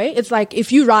specific way. It's like,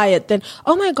 if you riot, then,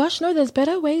 oh my gosh, no, there's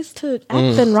better ways to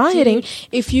act than rioting.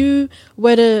 If you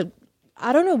were to,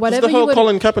 I don't know, whatever it's the whole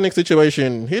Colin Kaepernick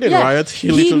situation. He didn't riot.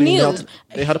 He literally knelt.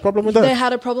 They had a problem with that. They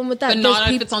had a problem with that. But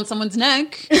not if it's on someone's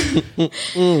neck.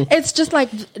 It's just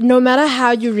like, no matter how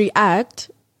you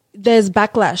react, there's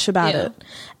backlash about it.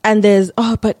 And there's,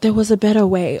 oh, but there was a better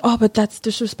way. Oh, but that's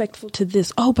disrespectful to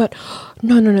this. Oh, but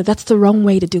no, that's the wrong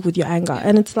way to deal with your anger.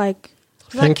 And it's like,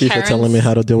 thank you for telling me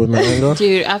how to deal with my anger.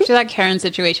 Dude, after that Karen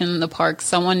situation in the park,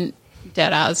 someone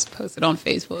deadass posted on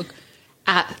Facebook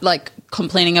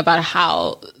complaining about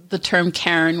how the term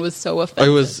Karen was so offensive.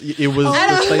 It was the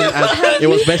same as, it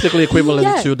was basically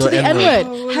equivalent to the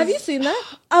N-word. Have you seen that?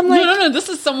 I'm like, no. This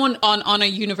is someone on a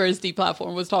university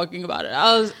platform was talking about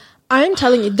it. I'm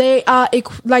telling you, they are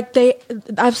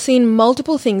I've seen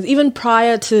multiple things, even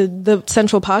prior to the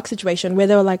Central Park situation, where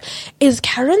they were like, is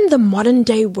Karen the modern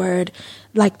day word,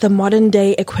 like the modern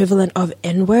day equivalent of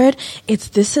N-word? It's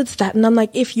this, it's that. And I'm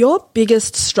like, if your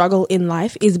biggest struggle in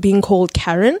life is being called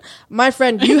Karen, my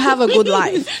friend, you have a good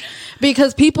life.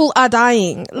 Because people are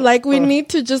dying. Like, we need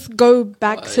to just go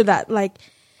back to that. Like,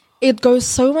 it goes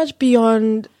so much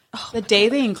beyond... The day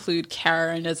they include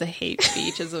Karen as a hate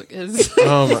speech is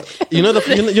you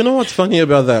know what's funny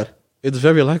about that? It's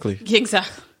very likely.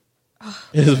 Exactly.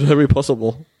 It is very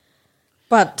possible.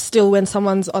 But still, when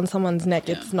someone's on someone's neck,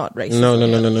 it's not racist.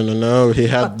 No. He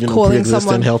had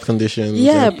pre-existing health conditions.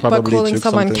 Yeah, but calling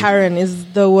someone Karen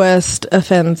is the worst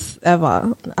offense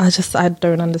ever. I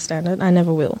don't understand it. I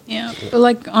never will. Yeah, but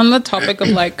like on the topic of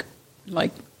like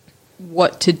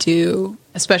what to do,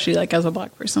 especially like as a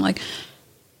black person, like.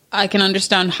 I can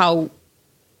understand how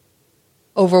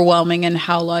overwhelming and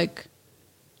how like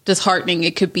disheartening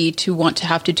it could be to want to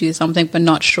have to do something but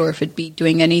not sure if it'd be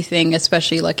doing anything,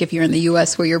 especially like if you're in the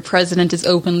US where your president is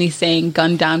openly saying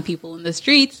gun down people in the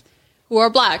streets who are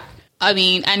black. I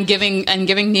mean, and giving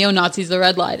neo-Nazis the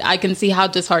red light. I can see how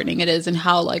disheartening it is and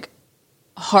how like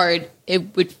hard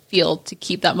it would feel to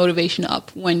keep that motivation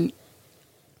up when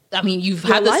you've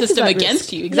had the system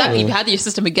against you. Exactly. Yeah. You've had your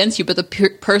system against you, but the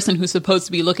person who's supposed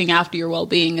to be looking after your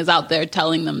well-being is out there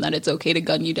telling them that it's okay to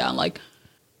gun you down. Like,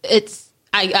 it's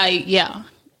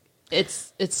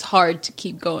hard to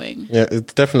keep going. Yeah,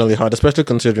 it's definitely hard, especially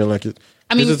considering like,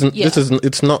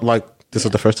 it's not like this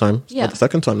is the first time. It's not the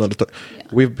second time.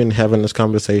 We've been having this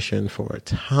conversation for a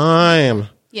time.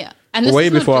 Yeah. And way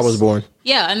before I was born.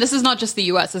 Yeah, and this is not just the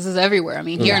US, this is everywhere. I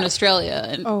mean, here in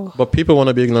Australia. But people want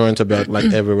to be ignorant about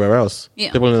like everywhere else.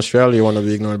 Yeah. People in Australia want to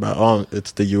be ignorant about,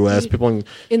 it's the US. People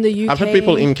in the UK. I've heard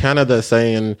people in Canada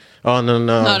saying, oh, no.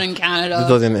 Not in Canada. It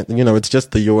doesn't, it's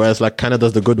just the US. Like,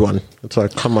 Canada's the good one. It's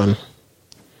like, come on.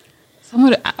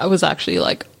 I was actually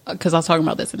like, because I was talking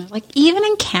about this, and I was like, even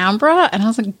in Canberra? And I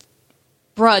was like,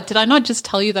 bruh, did I not just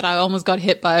tell you that I almost got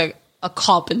hit by a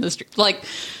cop in the street? Like...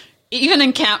 Even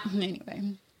in camp,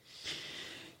 anyway.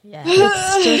 Yeah,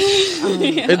 it's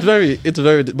just It's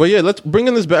very, but yeah, let's bring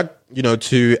this back,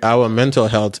 to our mental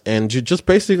health and just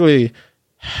basically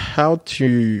how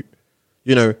to,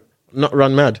 not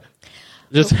run mad.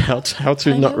 Just how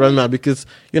to not run mad, because,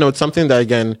 it's something that,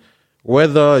 again,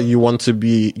 whether you want to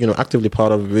be, actively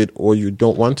part of it or you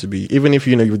don't want to be, even if,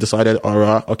 you've decided, all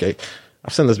right, okay,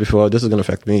 I've seen this before, this is going to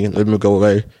affect me, let me go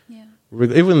away. Yeah.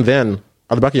 Even then,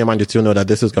 at the back of your mind, you still know that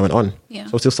this is going on. Yeah.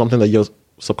 So it's still something that you're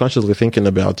subconsciously thinking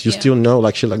about. You still know,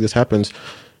 like, shit like this happens.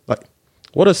 Like,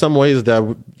 what are some ways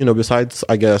that, besides,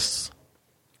 I guess,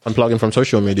 unplugging from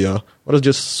social media, what are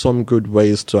just some good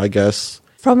ways to, I guess...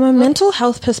 From a mental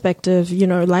health perspective,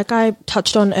 like I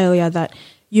touched on earlier, that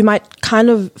you might kind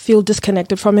of feel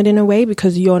disconnected from it in a way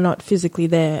because you're not physically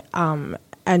there,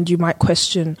 and you might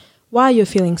question why you're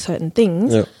feeling certain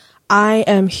things. Yeah. I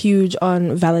am huge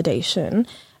on validation.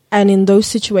 And in those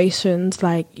situations,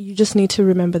 like, you just need to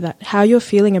remember that how you're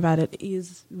feeling about it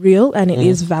is real and it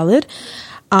is valid.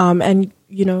 And,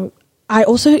 I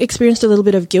also experienced a little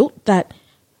bit of guilt that,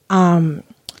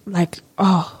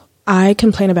 I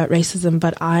complain about racism,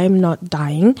 but I'm not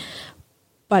dying.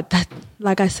 But that,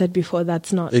 like I said before,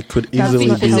 that's not... It could easily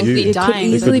be you. It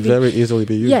could very easily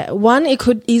be you. Yeah, one, it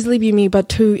could easily be me, but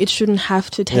two, it shouldn't have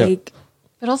to take... Yeah.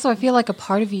 But also, I feel like a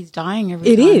part of you is dying every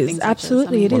it time. Is,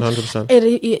 absolutely, it is. 100%.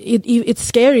 It's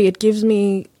scary. It gives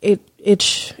me...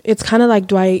 It's kind of like,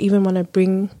 do I even want to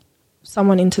bring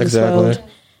someone into this world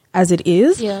as it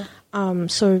is? Yeah.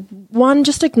 So, one,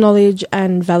 just acknowledge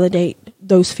and validate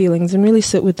those feelings and really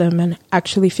sit with them and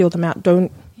actually feel them out.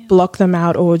 Don't block them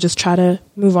out or just try to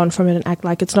move on from it and act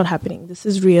like it's not happening. This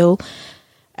is real.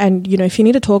 And, if you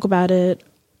need to talk about it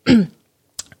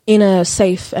in a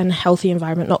safe and healthy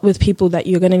environment, not with people that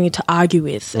you're going to need to argue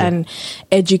with and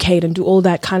educate and do all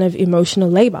that kind of emotional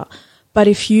labor. But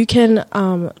if you can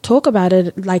talk about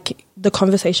it like the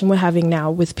conversation we're having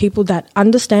now with people that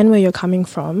understand where you're coming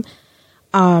from,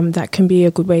 that can be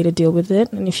a good way to deal with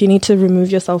it. And if you need to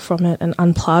remove yourself from it and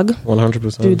unplug,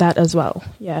 100%, do that as well.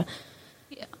 Yeah.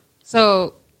 Yeah.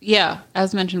 So,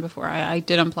 as mentioned before, I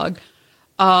did unplug.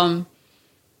 But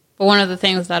one of the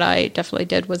things that I definitely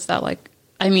did was that,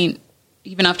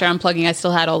 even after unplugging, I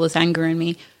still had all this anger in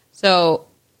me. So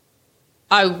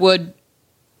I would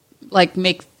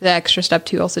make the extra step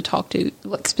to also talk to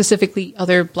specifically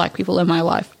other Black people in my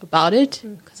life about it,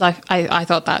 because I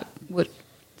thought that would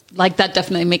that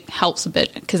definitely helps a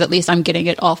bit, because at least I'm getting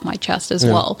it off my chest as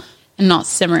well and not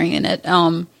simmering in it.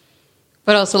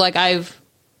 But also I've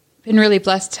been really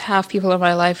blessed to have people in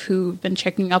my life who've been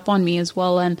checking up on me as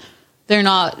well, and they're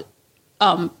not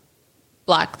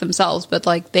Black themselves, but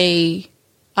they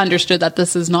understood that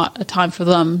this is not a time for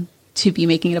them to be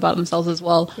making it about themselves as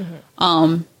well.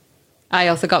 Mm-hmm. I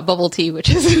also got bubble tea, which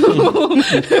is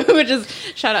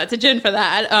shout out to Jen for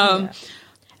that.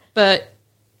 But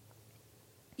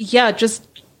just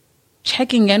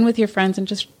checking in with your friends and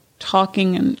just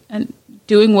talking and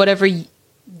doing whatever you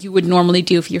would normally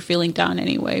do if you're feeling down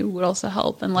anyway would also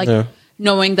help. And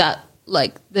knowing that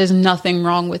there's nothing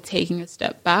wrong with taking a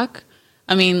step back.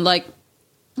 I mean, like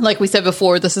we said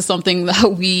before, this is something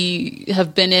that we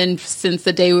have been in since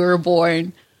the day we were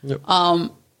born. Yep.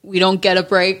 We don't get a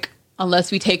break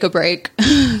unless we take a break.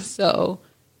 So,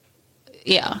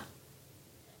 yeah.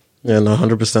 Yeah, no,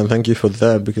 100%. Thank you for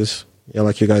that, because,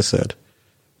 like you guys said,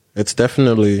 it's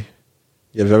definitely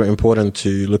very important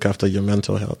to look after your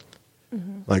mental health.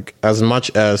 Mm-hmm. As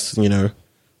much as,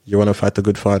 you want to fight the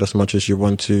good fight, as much as you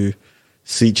want to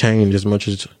see change, as much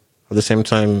as at the same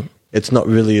time, it's not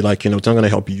really it's not going to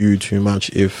help you too much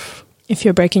if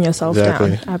you're breaking yourself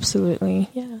down. Absolutely.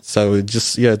 Yeah. So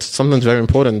it's something that's very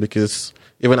important, because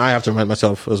even I have to remind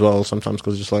myself as well sometimes,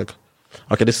 because it's just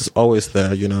okay, this is always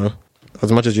there,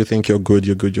 as much as you think you're good.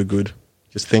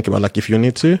 Just think about if you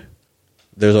need to,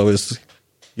 there's always,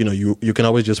 you can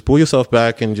always just pull yourself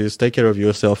back and just take care of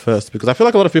yourself first. Because I feel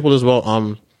like a lot of people as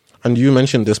well, and you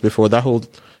mentioned this before, that whole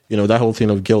thing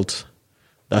of guilt,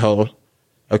 that whole,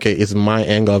 okay, is my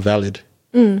anger valid?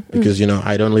 Because,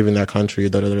 I don't live in that country,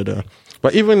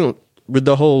 But even with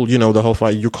the whole, the whole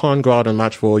fight, you can't go out and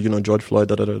march for, George Floyd,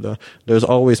 There's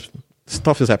always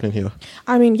stuff is happening here.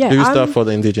 I mean, yeah. Do stuff for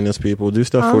the indigenous people. Do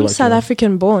stuff for South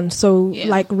African born. So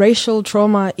racial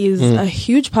trauma is a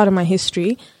huge part of my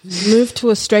history. Moved to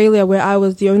Australia where I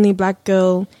was the only Black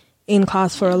girl in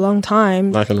class for a long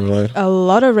time. I can relate. A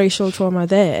lot of racial trauma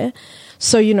there.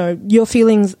 So, your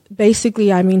feelings,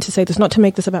 basically, I mean to say this, not to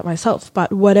make this about myself,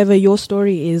 but whatever your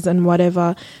story is and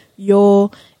whatever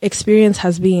your experience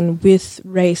has been with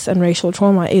race and racial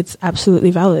trauma, it's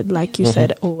absolutely valid. Like you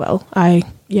said, I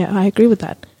agree with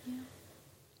that.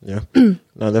 Yeah,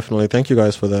 no, definitely. Thank you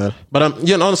guys for that. But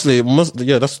honestly,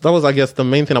 that was, I guess, the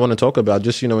main thing I want to talk about.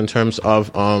 Just in terms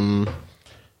of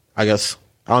I guess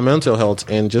our mental health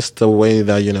and just the way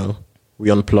that we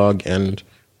unplug and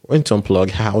when to unplug,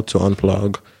 how to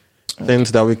unplug,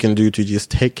 things that we can do to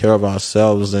just take care of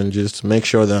ourselves and just make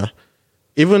sure that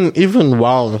even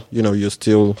while you're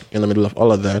still in the middle of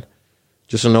all of that,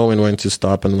 just knowing when to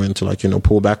stop and when to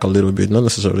pull back a little bit, not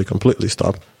necessarily completely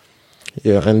stop.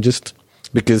 Yeah, and just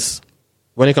because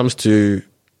when it comes to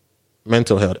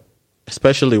mental health,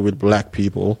 especially with Black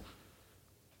people,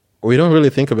 we don't really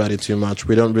think about it too much.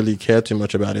 We don't really care too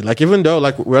much about it. Like, even though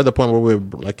we're at the point where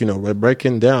we're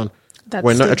breaking down,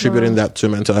 we're not attributing that to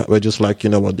mental health. We're just like,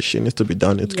 what, the shit needs to be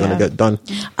done. It's going to get done.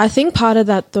 I think part of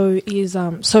that though is,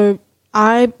 so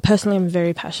I personally am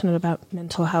very passionate about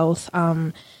mental health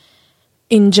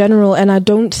in general. And I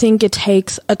don't think it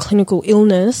takes a clinical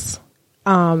illness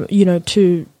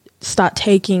to start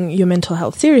taking your mental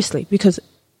health seriously, because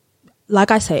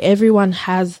like I say, everyone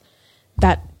has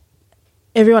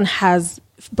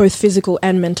both physical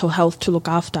and mental health to look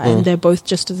after, and they're both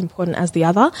just as important as the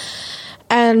other.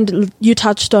 And you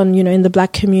touched on, in the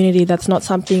Black community, that's not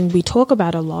something we talk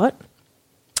about a lot.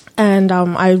 And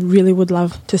I really would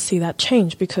love to see that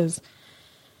change, because,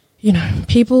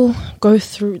 people go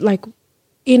through,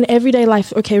 in everyday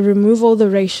life, okay, remove all the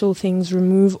racial things,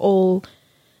 remove all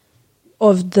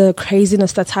of the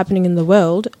craziness that's happening in the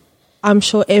world. I'm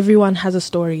sure everyone has a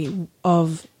story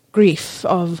of grief,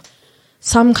 of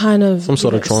some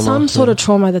sort of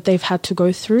trauma that they've had to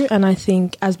go through. And I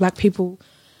think as Black people,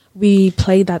 we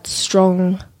play that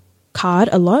strong card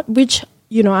a lot, which,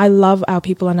 I love our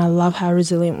people and I love how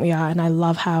resilient we are, and I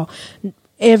love how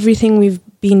everything we've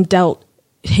been dealt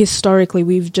historically,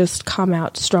 we've just come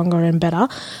out stronger and better.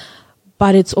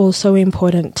 But it's also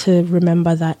important to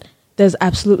remember that there's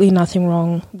absolutely nothing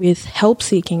wrong with help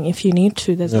seeking if you need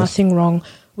to. There's nothing wrong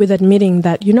with admitting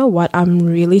that, I'm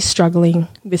really struggling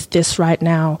with this right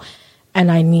now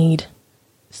and I need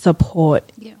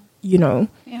support,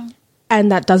 Yeah.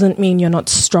 And that doesn't mean you're not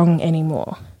strong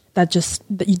anymore.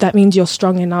 That means you're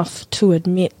strong enough to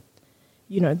admit,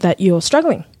 that you're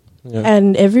struggling. Yeah.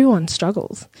 And everyone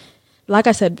struggles. Like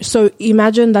I said, so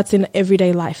imagine that's in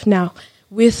everyday life. Now,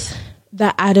 with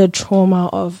the added trauma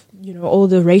of, all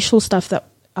the racial stuff that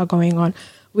are going on,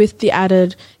 with the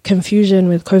added confusion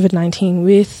with COVID-19,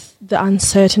 with the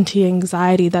uncertainty,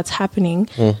 anxiety that's happening,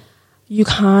 you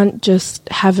can't just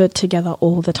have it together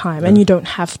all the time, and you don't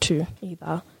have to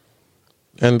either.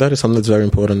 And that is something that's very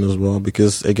important as well,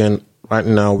 because, again, right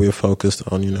now we're focused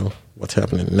on, what's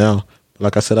happening now.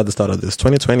 Like I said at the start of this,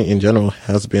 2020 in general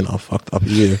has been a fucked up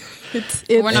year. It's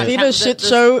been a shit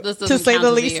show, to say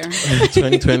the least.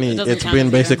 2020, it's been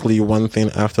basically one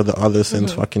thing after the other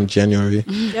since fucking January.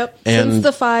 Yep. And since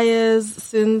the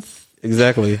fires,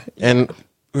 Exactly. And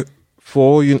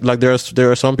for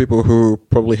there are some people who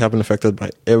probably have been affected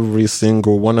by every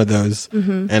single one of those,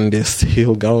 and they're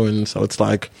still going. So it's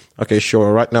like, okay,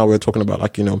 sure, right now we're talking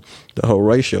about the whole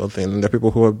racial thing. There are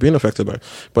people who have been affected by it.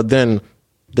 But then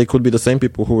they could be the same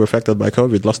people who were affected by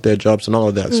COVID, lost their jobs and all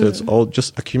of that. So it's all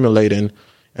just accumulating.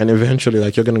 And eventually,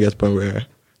 you're going to get to a point where,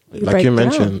 like you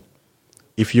mentioned,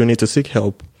 if you need to seek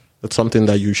help, that's something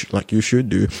that you should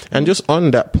do. And just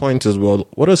on that point as well,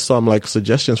 what are some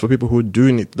suggestions for people who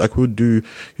do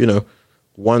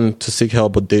want to seek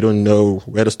help, but they don't know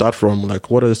where to start from?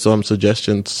 What are some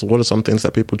suggestions? What are some things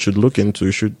that people should look into,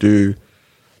 should do?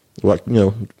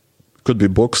 Could be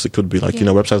books. It could be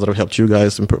websites that have helped you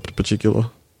guys in particular.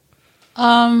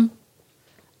 I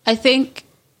think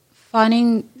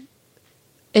finding,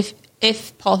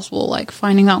 if possible,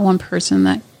 finding out one person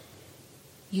that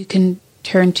you can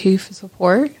turn to for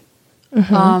support.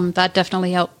 That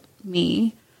definitely helped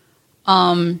me.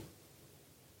 And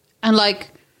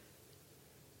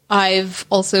I've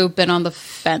also been on the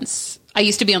fence. I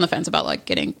used to be on the fence about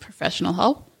getting professional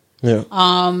help. Yeah.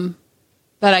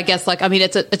 But I guess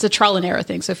it's a trial and error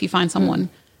thing. So if you find someone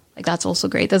that's also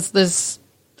great.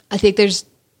 I think there's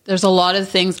a lot of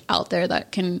things out there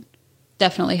that can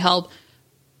definitely help.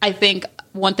 I think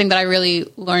one thing that I really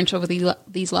learned over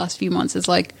these last few months is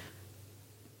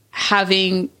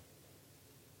having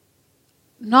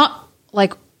not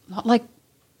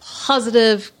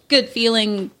positive, good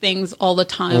feeling things all the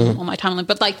time on my timeline,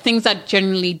 but things that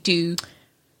genuinely do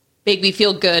make me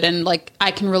feel good and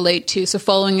I can relate to. So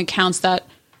following accounts that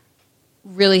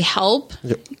really help,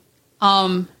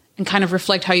 and kind of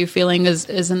reflect how you're feeling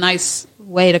is a nice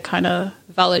way to kind of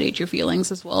validate your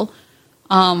feelings as well.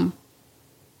 And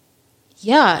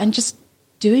just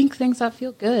doing things that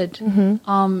feel good.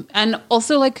 And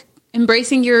also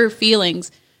embracing your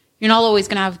feelings. you're not always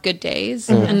going to have good days,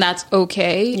 and that's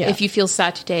okay. Yeah. If you feel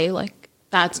sad today, like,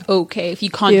 that's okay. If you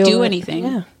can't do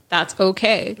anything, that's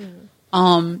okay.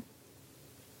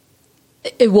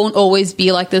 It won't always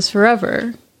be like this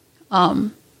forever.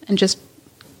 And just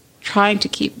trying to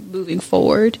keep moving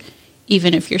forward,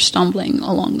 even if you're stumbling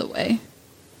along the way.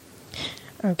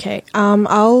 Okay.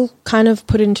 I'll kind of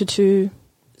put it into two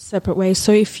separate ways.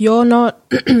 So if you're not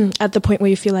at the point where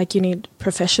you feel like you need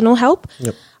professional help,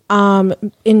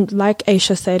 in like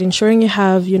Aisha said, ensuring you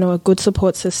have, a good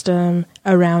support system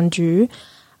around you,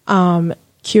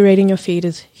 curating your feed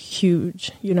is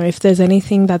huge. If there's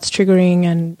anything that's triggering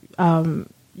and,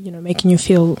 making you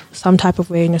feel some type of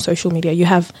way in your social media, you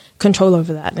have control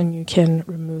over that and you can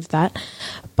remove that.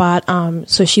 But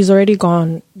so she's already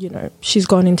gone, she's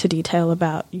gone into detail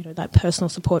about, that personal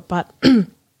support. But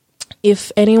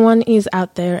if anyone is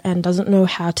out there and doesn't know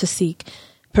how to seek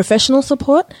professional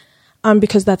support,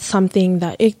 because that's something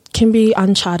that it can be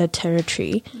uncharted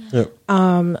territory.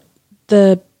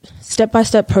 The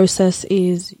step-by-step process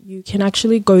is you can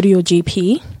actually go to your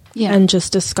GP and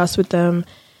just discuss with them,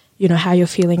 how you're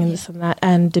feeling and this and that.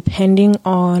 And depending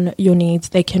on your needs,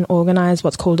 they can organize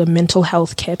what's called a mental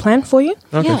health care plan for you.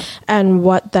 Okay. Yeah. And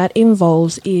what that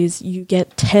involves is you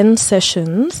get 10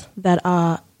 sessions that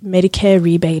are Medicare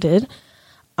rebated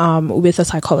with a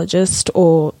psychologist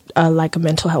or like a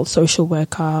mental health social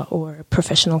worker or a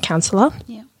professional counselor.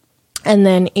 Yeah. And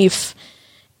then if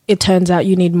it turns out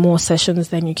you need more sessions,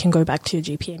 then you can go back to your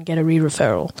GP and get a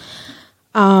re-referral.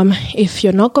 If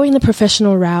you're not going the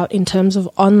professional route in terms of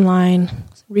online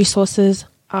resources,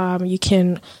 you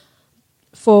can,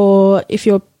 if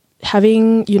you're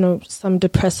having, some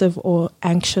depressive or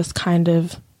anxious kind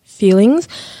of feelings,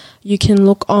 you can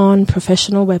look on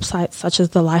professional websites such as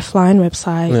the Lifeline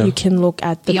website. Yeah. You can look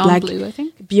at the Beyond Blue, I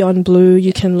think. Beyond Blue.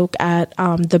 You can look at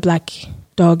the Black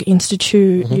Dog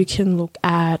Institute. You can look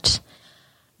at,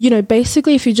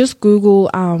 basically if you just Google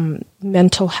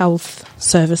mental health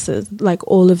services, like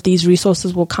all of these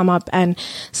resources will come up. And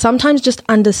sometimes just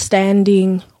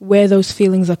understanding where those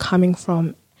feelings are coming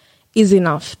from is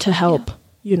enough to help,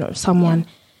 someone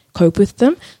cope with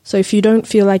them. So if you don't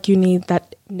feel like you need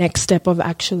that next step of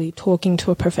actually talking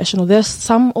to a professional, there's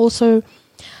some also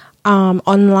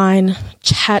online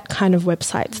chat kind of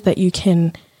websites that you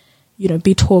can,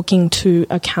 be talking to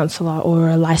a counselor or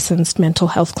a licensed mental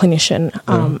health clinician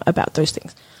about those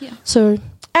things. Yeah. So,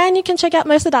 and you can check out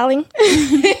Mercer Darling.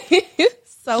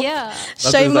 So,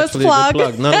 shameless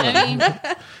plug. No.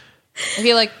 I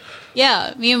feel like,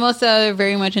 me and Mosa are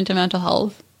very much into mental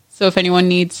health. So if anyone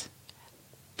needs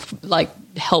like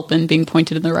help in being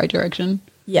pointed in the right direction.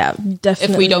 Yeah,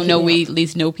 definitely. If we don't know, we at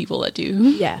least know people that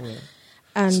do. Yeah.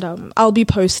 And I'll be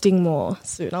posting more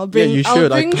soon. I'll bring. Yeah, you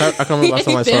should. I can't remember last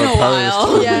time I saw been a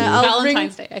while. Yeah,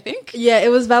 Valentine's Day, I think. Yeah, it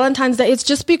was Valentine's Day. It's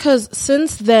just because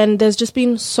since then there's just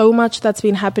been so much that's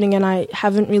been happening, and I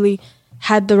haven't really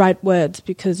had the right words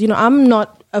because I'm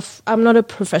not a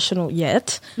professional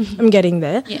yet. I'm getting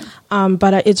there. Yeah.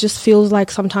 But it just feels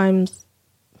like sometimes,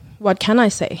 what can I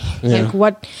say? Yeah.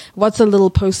 Like what's a little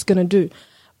post gonna do?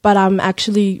 But I'm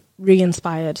actually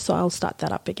re-inspired, so I'll start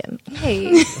that up again.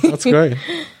 Hey. That's great.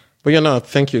 But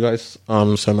thank you guys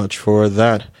so much for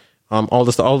that. All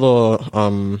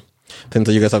the things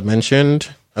that you guys have mentioned,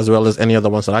 as well as any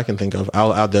other ones that I can think of,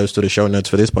 I'll add those to the show notes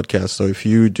for this podcast. So if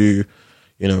you do,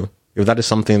 if that is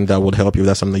something that would help you, if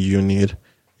that's something you need,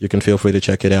 you can feel free to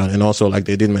check it out. And also, like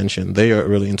they did mention, they are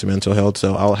really into mental health,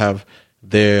 so I'll have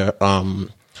their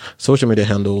social media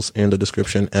handles in the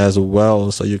description as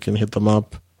well, so you can hit them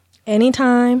up.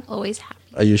 Anytime. Always happy.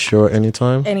 Are you sure?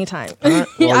 Anytime? Anytime. Well,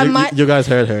 you guys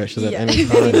heard her. She said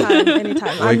anytime.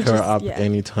 Anytime. Wake her up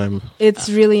anytime. It's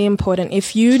really important.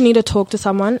 If you need to talk to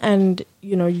someone and,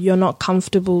 you're not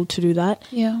comfortable to do that,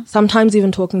 sometimes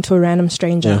even talking to a random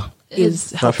stranger is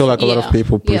helpful. I feel like a lot of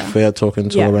people prefer talking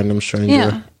to a random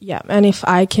stranger. Yeah. And if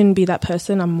I can be that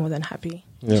person, I'm more than happy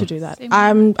to do that.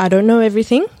 I don't know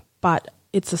everything, but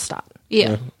it's a start.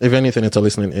 Yeah. If anything, it's a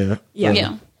listening ear.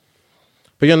 Yeah.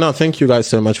 But thank you guys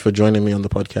so much for joining me on the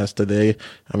podcast today.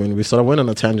 I mean, we sort of went on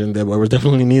a tangent there, but we're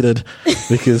definitely needed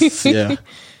because,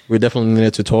 we definitely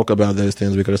needed to talk about those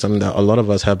things because it's something that a lot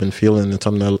of us have been feeling and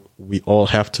something that we all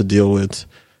have to deal with.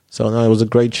 So, it was a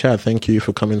great chat. Thank you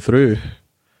for coming through.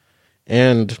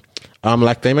 And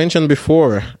like they mentioned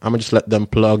before, I'm going to just let them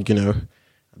plug,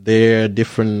 their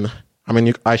different... I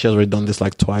mean, Aisha's already done this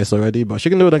like twice already, but she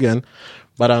can do it again.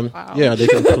 But they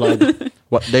can plug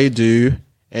what they do.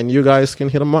 And you guys can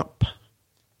hit them up.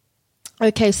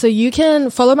 Okay, so you can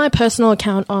follow my personal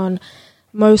account on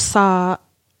Mosa_X.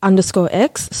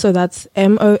 So that's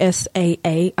MOSAA_X.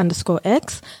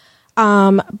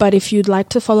 But if you'd like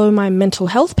to follow my mental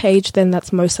health page, then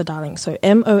that's Mosa Darling. So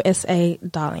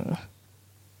Mosa Darling.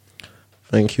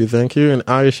 Thank you. And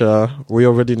Aisha, we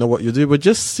already know what you do, but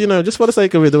just for the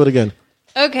sake of it, do it again.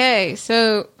 Okay,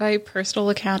 so my personal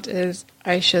account is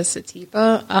Aisha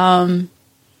Satipa.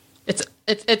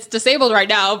 It's disabled right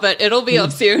now, but it'll be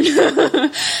up soon.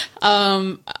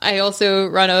 I also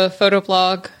run a photo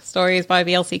blog, Stories by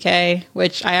BLCK,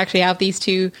 which I actually have these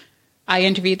two. I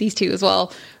interviewed these two as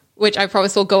well, which I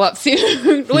promise will go up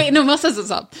soon. Wait, no, Mel says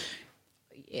it's up.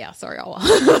 Yeah, sorry, I'll.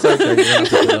 It's okay. You don't have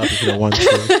to put it up if you don't want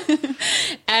to.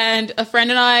 And a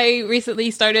friend and I recently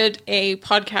started a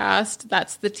podcast.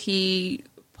 That's the T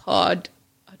Pod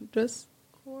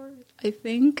underscore, I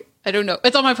think. I don't know.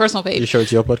 It's on my personal page. You sure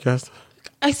it's your podcast?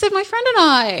 I said my friend and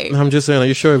I. I'm just saying, are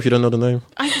you sure if you don't know the name?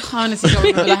 I honestly don't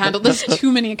remember the handle. There's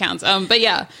too many accounts. But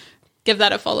yeah, give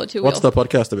that a follow too. What's the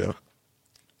podcast about?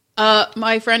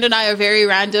 My friend and I are very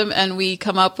random, and we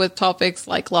come up with topics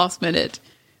like last minute.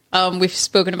 We've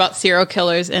spoken about serial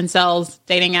killers, incels,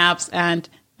 dating apps, and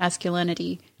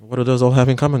masculinity. What do those all have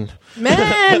in common?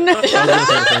 Man!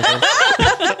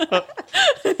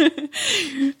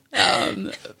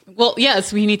 Well,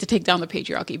 yes, we need to take down the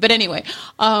patriarchy. But anyway,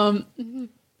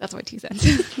 that's my 2 cents.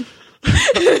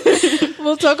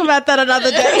 We'll talk about that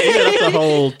another day. Yeah, that's a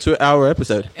whole 2-hour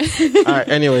episode. All right.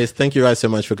 Anyways, thank you guys so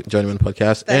much for joining me on the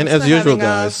podcast. And as usual,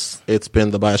 guys, it's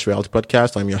been the Biased Reality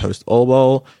Podcast. I'm your host,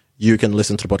 Olbo. You can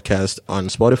listen to the podcast on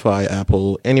Spotify,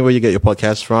 Apple, anywhere you get your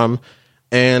podcasts from.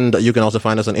 And you can also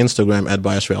find us on Instagram at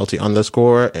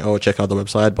biasedreality_, or check out the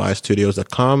website,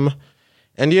 biasedstudios.com.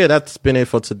 And yeah, that's been it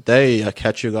for today. I'll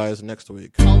catch you guys next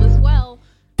week. All is well.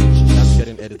 That's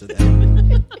getting edited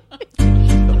out.